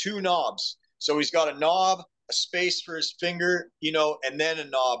has 2 knobs. So he's got a knob, a space for his finger, and then a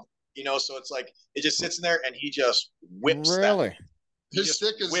knob, so it's like it just sits in there and he just whips. Really? His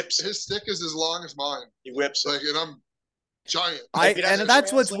stick is as long as mine. He whips like, and I'm giant. And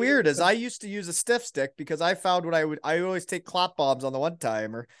that's what's weird is I used to use a stiff stick because I found I always take clap bombs on the one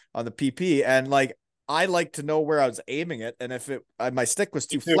timer on the PP, and like I like to know where I was aiming it, and if my stick was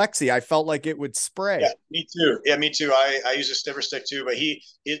too flexy, I felt like it would spray. Yeah, me too. I use a stiffer stick too, but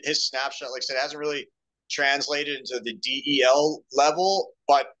his snapshot, like I said, hasn't really translated into the DEL level,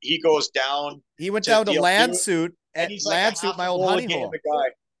 but he goes down. He went down to Landsuit, and he's like Landsuit, my old honey hole.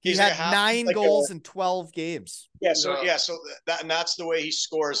 He had 9 goals in 12 games. Yeah, so that's the way he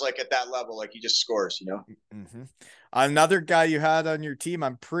scores, like at that level, like he just scores, Mm-hmm. Another guy you had on your team,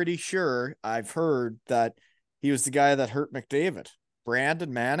 I'm pretty sure I've heard that he was the guy that hurt McDavid,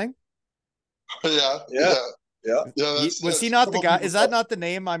 Brandon Manning. Yeah. Was he not the guy? Is that not the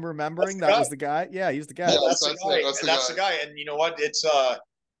name I'm remembering? That was the guy. Yeah, he's the guy. Yeah, that's the guy. And you know what? It's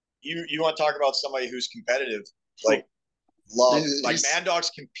you want to talk about somebody who's competitive. like love. He- Like he's- Mad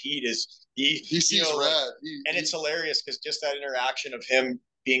Dogs Compete is He sees like, red. and it's hilarious because just that interaction of him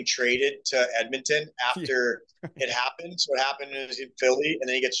being traded to Edmonton after it happened. So what happened is in Philly, and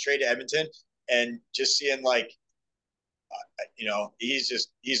then he gets traded to Edmonton, and just seeing like,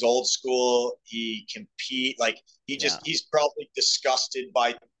 he's old school. He compete like he's probably disgusted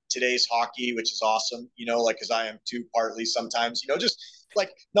by today's hockey, which is awesome. Like because I am too partly sometimes. Just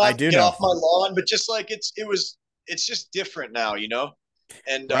like not get off my lawn, but just like it's just different now.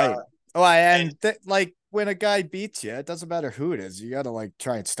 And right. Like when a guy beats you, it doesn't matter who it is. You got to like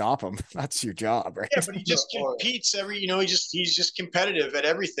try and stop him. That's your job, right? Yeah, but he just competes he's just competitive at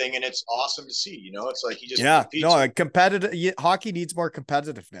everything, and it's awesome to see. It's like he just competes. No, competitive hockey needs more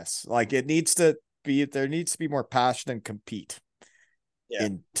competitiveness. Like it needs to be, there needs to be more passion and compete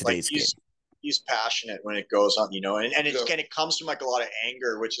in today's game. He's passionate when it goes on, and it comes from like a lot of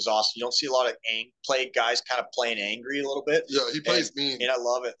anger, which is awesome. You don't see a lot of guys kind of playing angry a little bit. Yeah, he plays mean. And I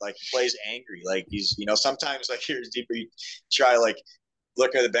love it. Like he plays angry. Like he's, sometimes like here's deeper. You try like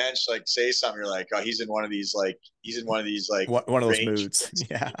look at the bench, like say something. You're like, oh, he's in one of these like one of those moods.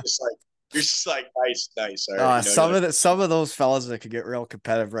 Yeah. You're just like nice. Some of those fellas that could get real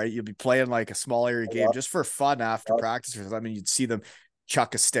competitive, right? You'll be playing like a small area game just for fun after practice. I mean, you'd see them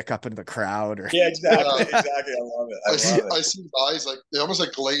chuck a stick up into the crowd or exactly. I love it. I see guys like they almost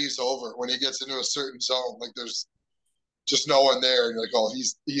like glaze over when he gets into a certain zone. Like there's just no one there, and you're like, oh,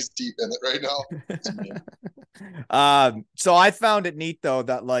 he's deep in it right now. So I found it neat though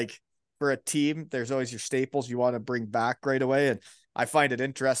that like for a team, there's always your staples you want to bring back right away, and I find it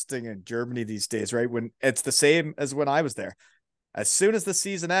interesting in Germany these days, right? When it's the same as when I was there. As soon as the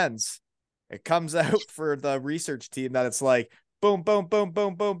season ends, it comes out for the research team that it's like boom, boom, boom,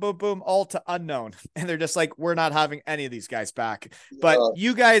 boom, boom, boom, boom, all to unknown. And they're just like, we're not having any of these guys back. But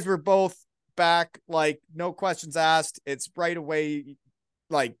you guys were both back, like no questions asked. It's right away.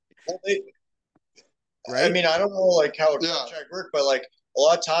 Like, right? I mean, I don't know like how a contract works, but like a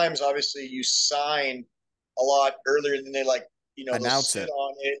lot of times, obviously you sign a lot earlier than they like, announce they'll sit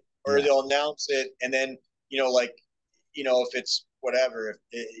on it or they'll announce it. And then, if it's whatever,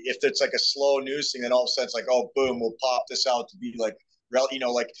 if it's like a slow news thing, then all of a sudden it's like, oh, boom, we'll pop this out to be like,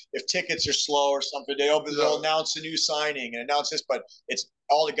 like if tickets are slow or something, they'll announce a new signing and announce this, but it's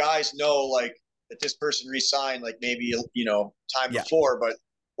all the guys know like that this person re-signed like maybe time before, but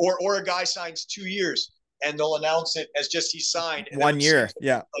or a guy signs 2 years and they'll announce it as just he signed 1 year,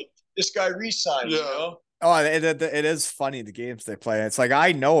 like this guy re-signed, Oh, it is funny the games they play. It's like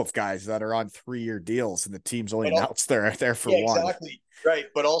I know of guys that are on 3-year deals and the team's only announced they're there for one. Exactly. Right.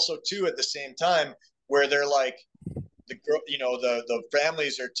 But also too at the same time where they're like the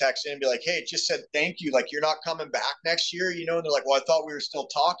families are texting and be like, hey, it just said thank you. Like you're not coming back next year, and they're like, well, I thought we were still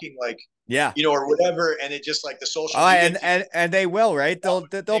talking, like or whatever. And it just like the social media and they will, right? They'll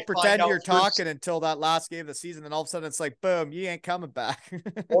pretend you're talking until that last game of the season, and all of a sudden it's like, boom, you ain't coming back.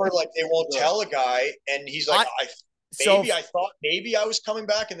 Or like they won't tell a guy, and he's like, I thought maybe I was coming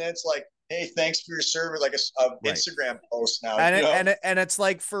back, and then it's like, hey, thanks for your service, like a Instagram post now. And it's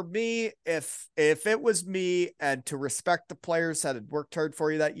like for me, if it was me, and to respect the players that had worked hard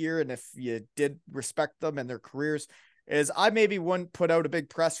for you that year, and if you did respect them and their careers, is I maybe wouldn't put out a big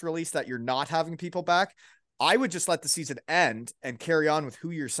press release that you're not having people back. I would just let the season end and carry on with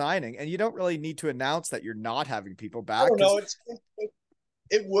who you're signing. And you don't really need to announce that you're not having people back. I don't know.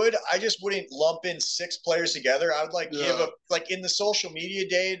 It would. I just wouldn't lump in 6 players together. I would give like in the social media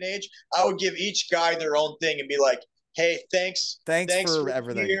day and age, I would give each guy their own thing and be like, hey, thanks for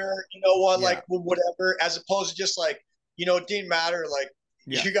everything. Here. You know what? Like whatever, as opposed to just like, it didn't matter. Like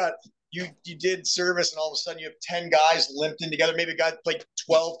you got, you did service and all of a sudden you have 10 guys limped in together. Maybe a guy played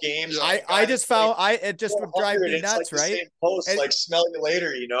 12 games. I just found it just would drive me nuts, like right? Same post, like smell you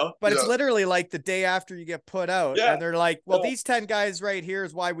later, But it's literally like the day after you get put out and they're like, well, these 10 guys right here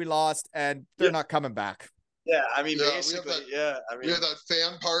is why we lost and they're not coming back. Yeah. I mean, basically, we have that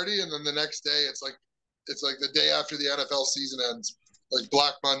fan party and then the next day it's like the day after the NFL season ends, like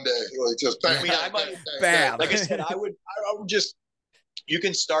Black Monday, like just bam, bam. Like I said, I would just, you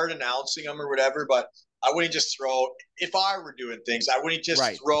can start announcing them or whatever, but I wouldn't just if I were doing things, I wouldn't just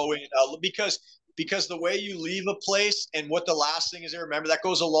throw in because the way you leave a place and what the last thing is they remember, that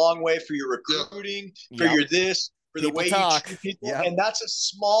goes a long way for your recruiting, for your for the way you treat people. And that's a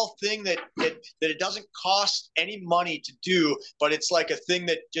small thing that it doesn't cost any money to do, but it's like a thing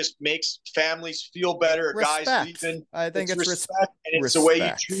that just makes families feel better. Respect. Guys leaving. I think it's respect, and it's the way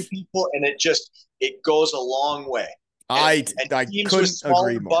you treat people, and it goes a long way. I teams couldn't with smaller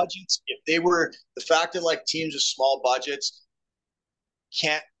agree more. budgets, if they were the fact that like teams with small budgets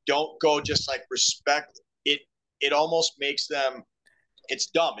don't go just like respect it. it almost makes them. It's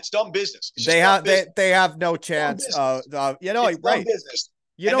dumb. It's dumb business. It's they have business. they have no chance of you know, it's right. Business.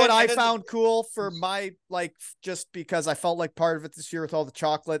 You know what I found cool for my, like, just because I felt like part of it this year with all the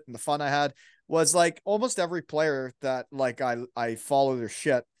chocolate and the fun I had was like almost every player that like I follow their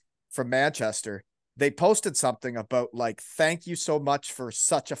shit from Manchester, they posted something about like, thank you so much for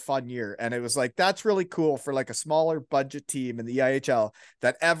such a fun year. And it was like, that's really cool for like a smaller budget team in the EIHL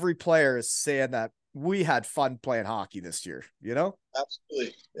that every player is saying that we had fun playing hockey this year, you know?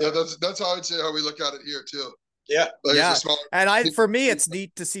 Absolutely. Yeah, that's how I'd say how we look at it here too. Yeah. Like yeah. And for me, it's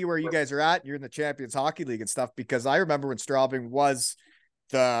neat to see where you guys are at. You're in the Champions Hockey League and stuff, because I remember when Straubing was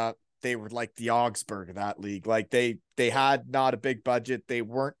they were like the Augsburg of that league. Like they had not a big budget. They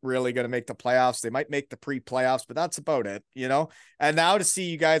weren't really going to make the playoffs. They might make the pre-playoffs, but that's about it, you know? And now to see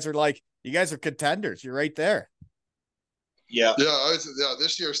you guys are contenders. You're right there. Yeah. Yeah.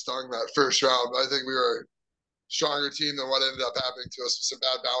 This year stung that first round. I think we were a stronger team than what ended up happening to us with some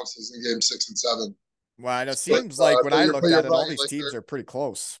bad bounces in game 6 and 7. Well, and it seems like when I looked at it, all these teams are pretty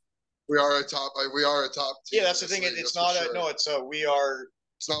close. We are a top team. Yeah, that's the thing. It's not we are.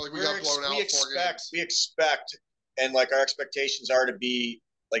 It's not like we got blown out. We expect, and like our expectations are to be,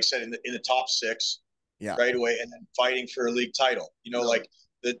 like I said, in the top 6, right away, and then fighting for a league title. You know, like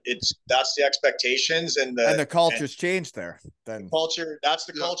that's the expectations, and the culture's changed there. Then culture, that's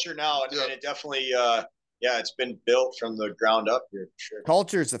the culture now, and it definitely, it's been built from the ground up here for sure.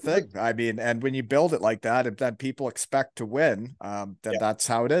 Culture is the thing. I mean, and when you build it like that, and then people expect to win, then that's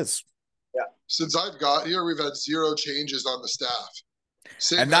how it is. Yeah. Since I've got here, we've had 0 changes on the staff.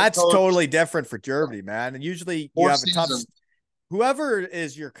 And that's totally different for Germany, man. And usually you have a tough. Whoever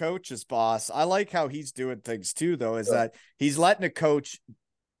is your coach's boss, I like how he's doing things too, though, is that he's letting a coach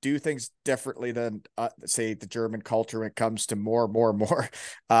do things differently than say the German culture when it comes to more.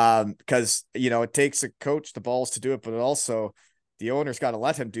 Because, you know, it takes a coach the balls to do it, but also the owner's got to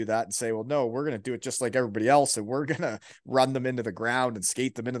let him do that and say, well, no, we're going to do it just like everybody else. And we're going to run them into the ground and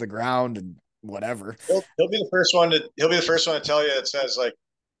skate them into the ground and whatever. He'll be the first one to tell you, it says like,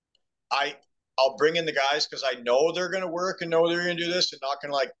 I'll bring in the guys because I know they're going to work and know they're going to do this, and not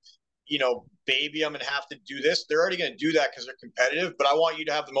going to like, you know, baby them and have to do this. They're already going to do that because they're competitive, but I want you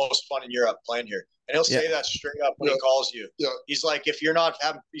to have the most fun in Europe playing here. And he'll say that straight up when he calls you. Yeah. He's like, if you're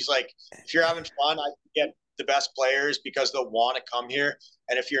having fun, I get the best players because they'll want to come here.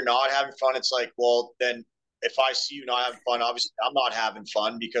 And if you're not having fun, it's like, well, then if I see you not having fun, obviously I'm not having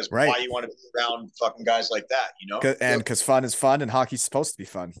fun, because why you want to be around fucking guys like that, you know? And because fun is fun and hockey's supposed to be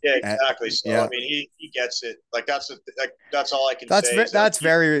fun. Yeah, exactly. So, I mean, he gets it. Like, that's all I can say. That's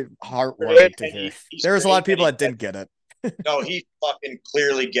very heartwarming to hear. There's a lot of people that didn't get it. No, he fucking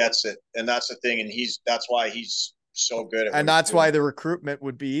clearly gets it. And that's the thing. And that's why he's so good at and that's why the recruitment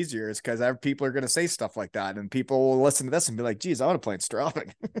would be easier, is because people are going to say stuff like that, and people will listen to this and be like, geez, I want to play in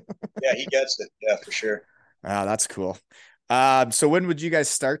Straubing. Yeah, he gets it. Yeah, for sure. Oh, that's cool. So when would you guys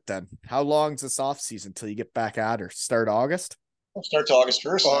start then? How long is this off season until you get back at her? Start August? We'll start to August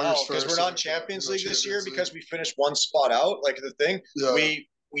 1st because we're not in Champions League this year because we finished one spot out. Like the thing,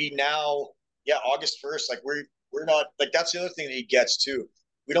 we now, August 1st, like we're not, like, that's the other thing that he gets too.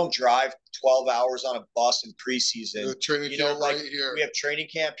 We don't drive 12 hours on a bus in preseason. The training camp right here. We have training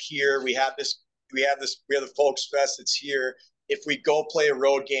camp here. We have the Folks Fest that's here. If we go play a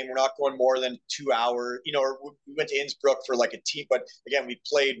road game, we're not going more than 2 hours, you know, or we went to Innsbruck for like a team, but again, we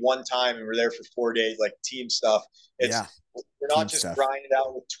played one time and we're there for 4 days, like team stuff. We're not just grinding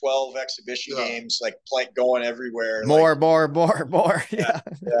out with 12 exhibition games, like going everywhere. More. Yeah.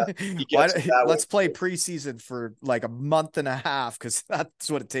 Let's play preseason for like a month and a half, because that's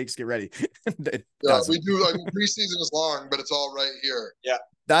what it takes to get ready. We do. I mean, preseason is long, but it's all right here. Yeah,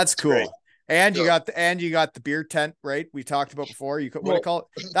 that's cool. Great. And you got the beer tent, right? We talked about before. What do you call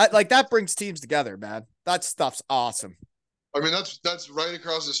it? That brings teams together, man. That stuff's awesome. I mean, that's right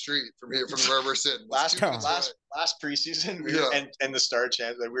across the street from here, from where we're sitting. Last preseason, and the Star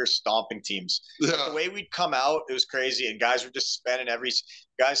Champs, like, we were stomping teams. Yeah. The way we'd come out, it was crazy, and guys were just spending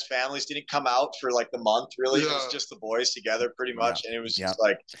guys' families didn't come out for like the month. Really, it was just the boys together, pretty much, and it was just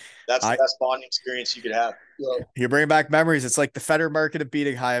like that's the best bonding experience you could have. Yeah. You're bringing back memories. It's like the Feder market of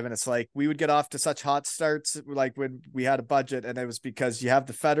Bietigheim, and it's like we would get off to such hot starts, like when we had a budget, and it was because you have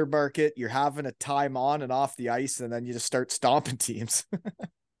the Feder market, you're having a time on and off the ice, and then you just start stomping teams.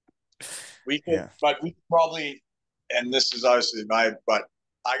 But we probably, and this is obviously but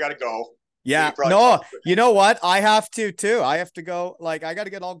I gotta go. Yeah, no, you know what? I have to too. I have to go. Like, I got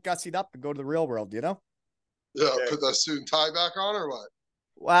to get all gussied up and go to the real world, you know? Yeah, put the suit and tie back on, or what?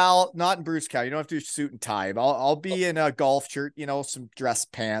 Well, not in Bruce County. You don't have to do suit and tie. I'll be in a golf shirt, you know, some dress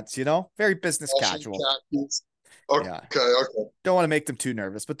pants, you know, very business casual. Okay, Yeah. okay. Don't want to make them too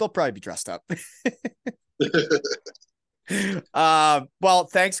nervous, but they'll probably be dressed up. Well,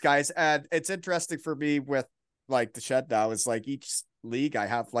 thanks guys. And it's interesting for me with like the shed now is like each league I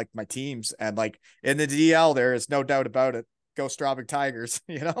have like my teams, and like in the DL there is no doubt about it. Go Straubing Tigers,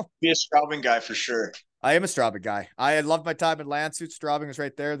 you know? Be a Straubing guy for sure. I am a Straubing guy. I loved my time in Landshut. Straubing was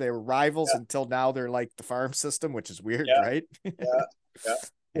right there. They were rivals until now they're like the farm system, which is weird, right?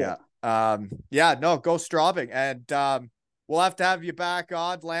 Yeah. Yeah, no, go Straubing. And we'll have to have you back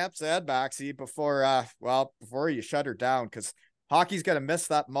on, Lamps and Maxie, before you shut her down, because hockey's gonna miss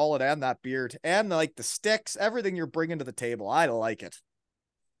that mullet and that beard and like the sticks, everything you're bringing to the table. I like it.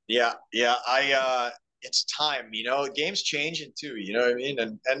 Yeah. It's time, you know, the game's changing too, you know what I mean?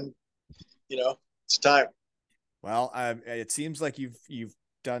 And you know, it's time. Well, it seems like you've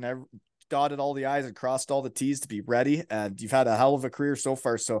done dotted all the I's and crossed all the T's to be ready, and you've had a hell of a career so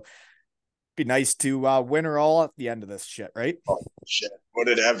far. So be nice to win her all at the end of this shit, right? Oh shit! Would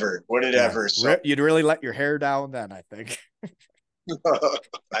it ever? So you'd really let your hair down then, I think.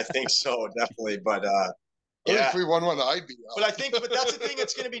 I think so, definitely. But If we won one, I'd be out. But that's the thing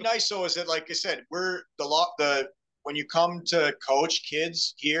that's going to be nice. So is that, like I said, we're when you come to coach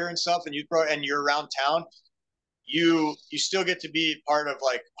kids here and stuff, and you're around town, you still get to be part of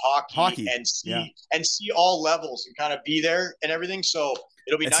like hockey. And see all levels and kind of be there and everything. So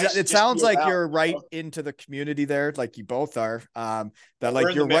it'll be nice. It sounds like you're right into the community there, like you both are. That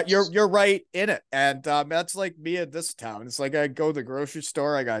like you're right in it, and that's like me in this town. It's like I go to the grocery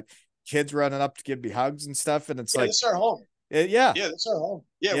store, I got kids running up to give me hugs and stuff, and it's like this is our home. Yeah, that's our home.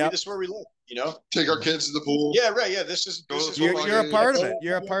 This is where we live. You know, take our kids to the pool. Yeah, right. Yeah, this is you're a part of it.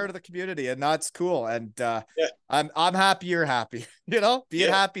 You're a part of the community, and that's cool. And I'm happy you're happy. You know,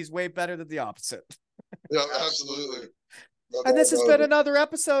 being happy is way better than the opposite. Yeah, absolutely. And this has been another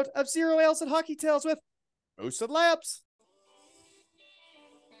episode of Zero Ales and Hockey Tales with Moose and Lamps.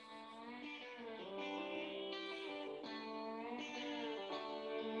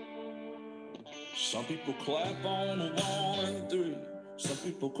 Some people clap on a 1 and 3. Some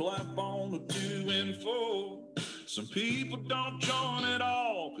people clap on a 2 and 4. Some people don't join at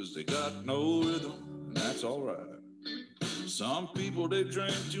all because they got no rhythm, and that's all right. Some people, they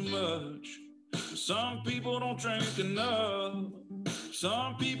drink too much. Some people don't drink enough.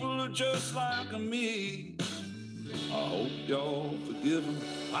 Some people are just like me. I hope y'all forgive them.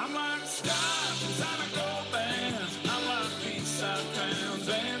 I'm like Scott inside a gold bands. I'm like Beachside towns,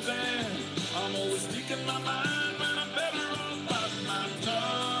 and I'm always speaking my mind when I'm better off by my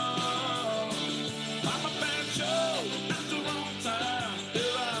tongue. I'm a bad show at the wrong time.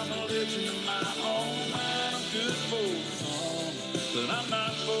 Till I'm a legend in my own mind. I'm good for some, but I'm not.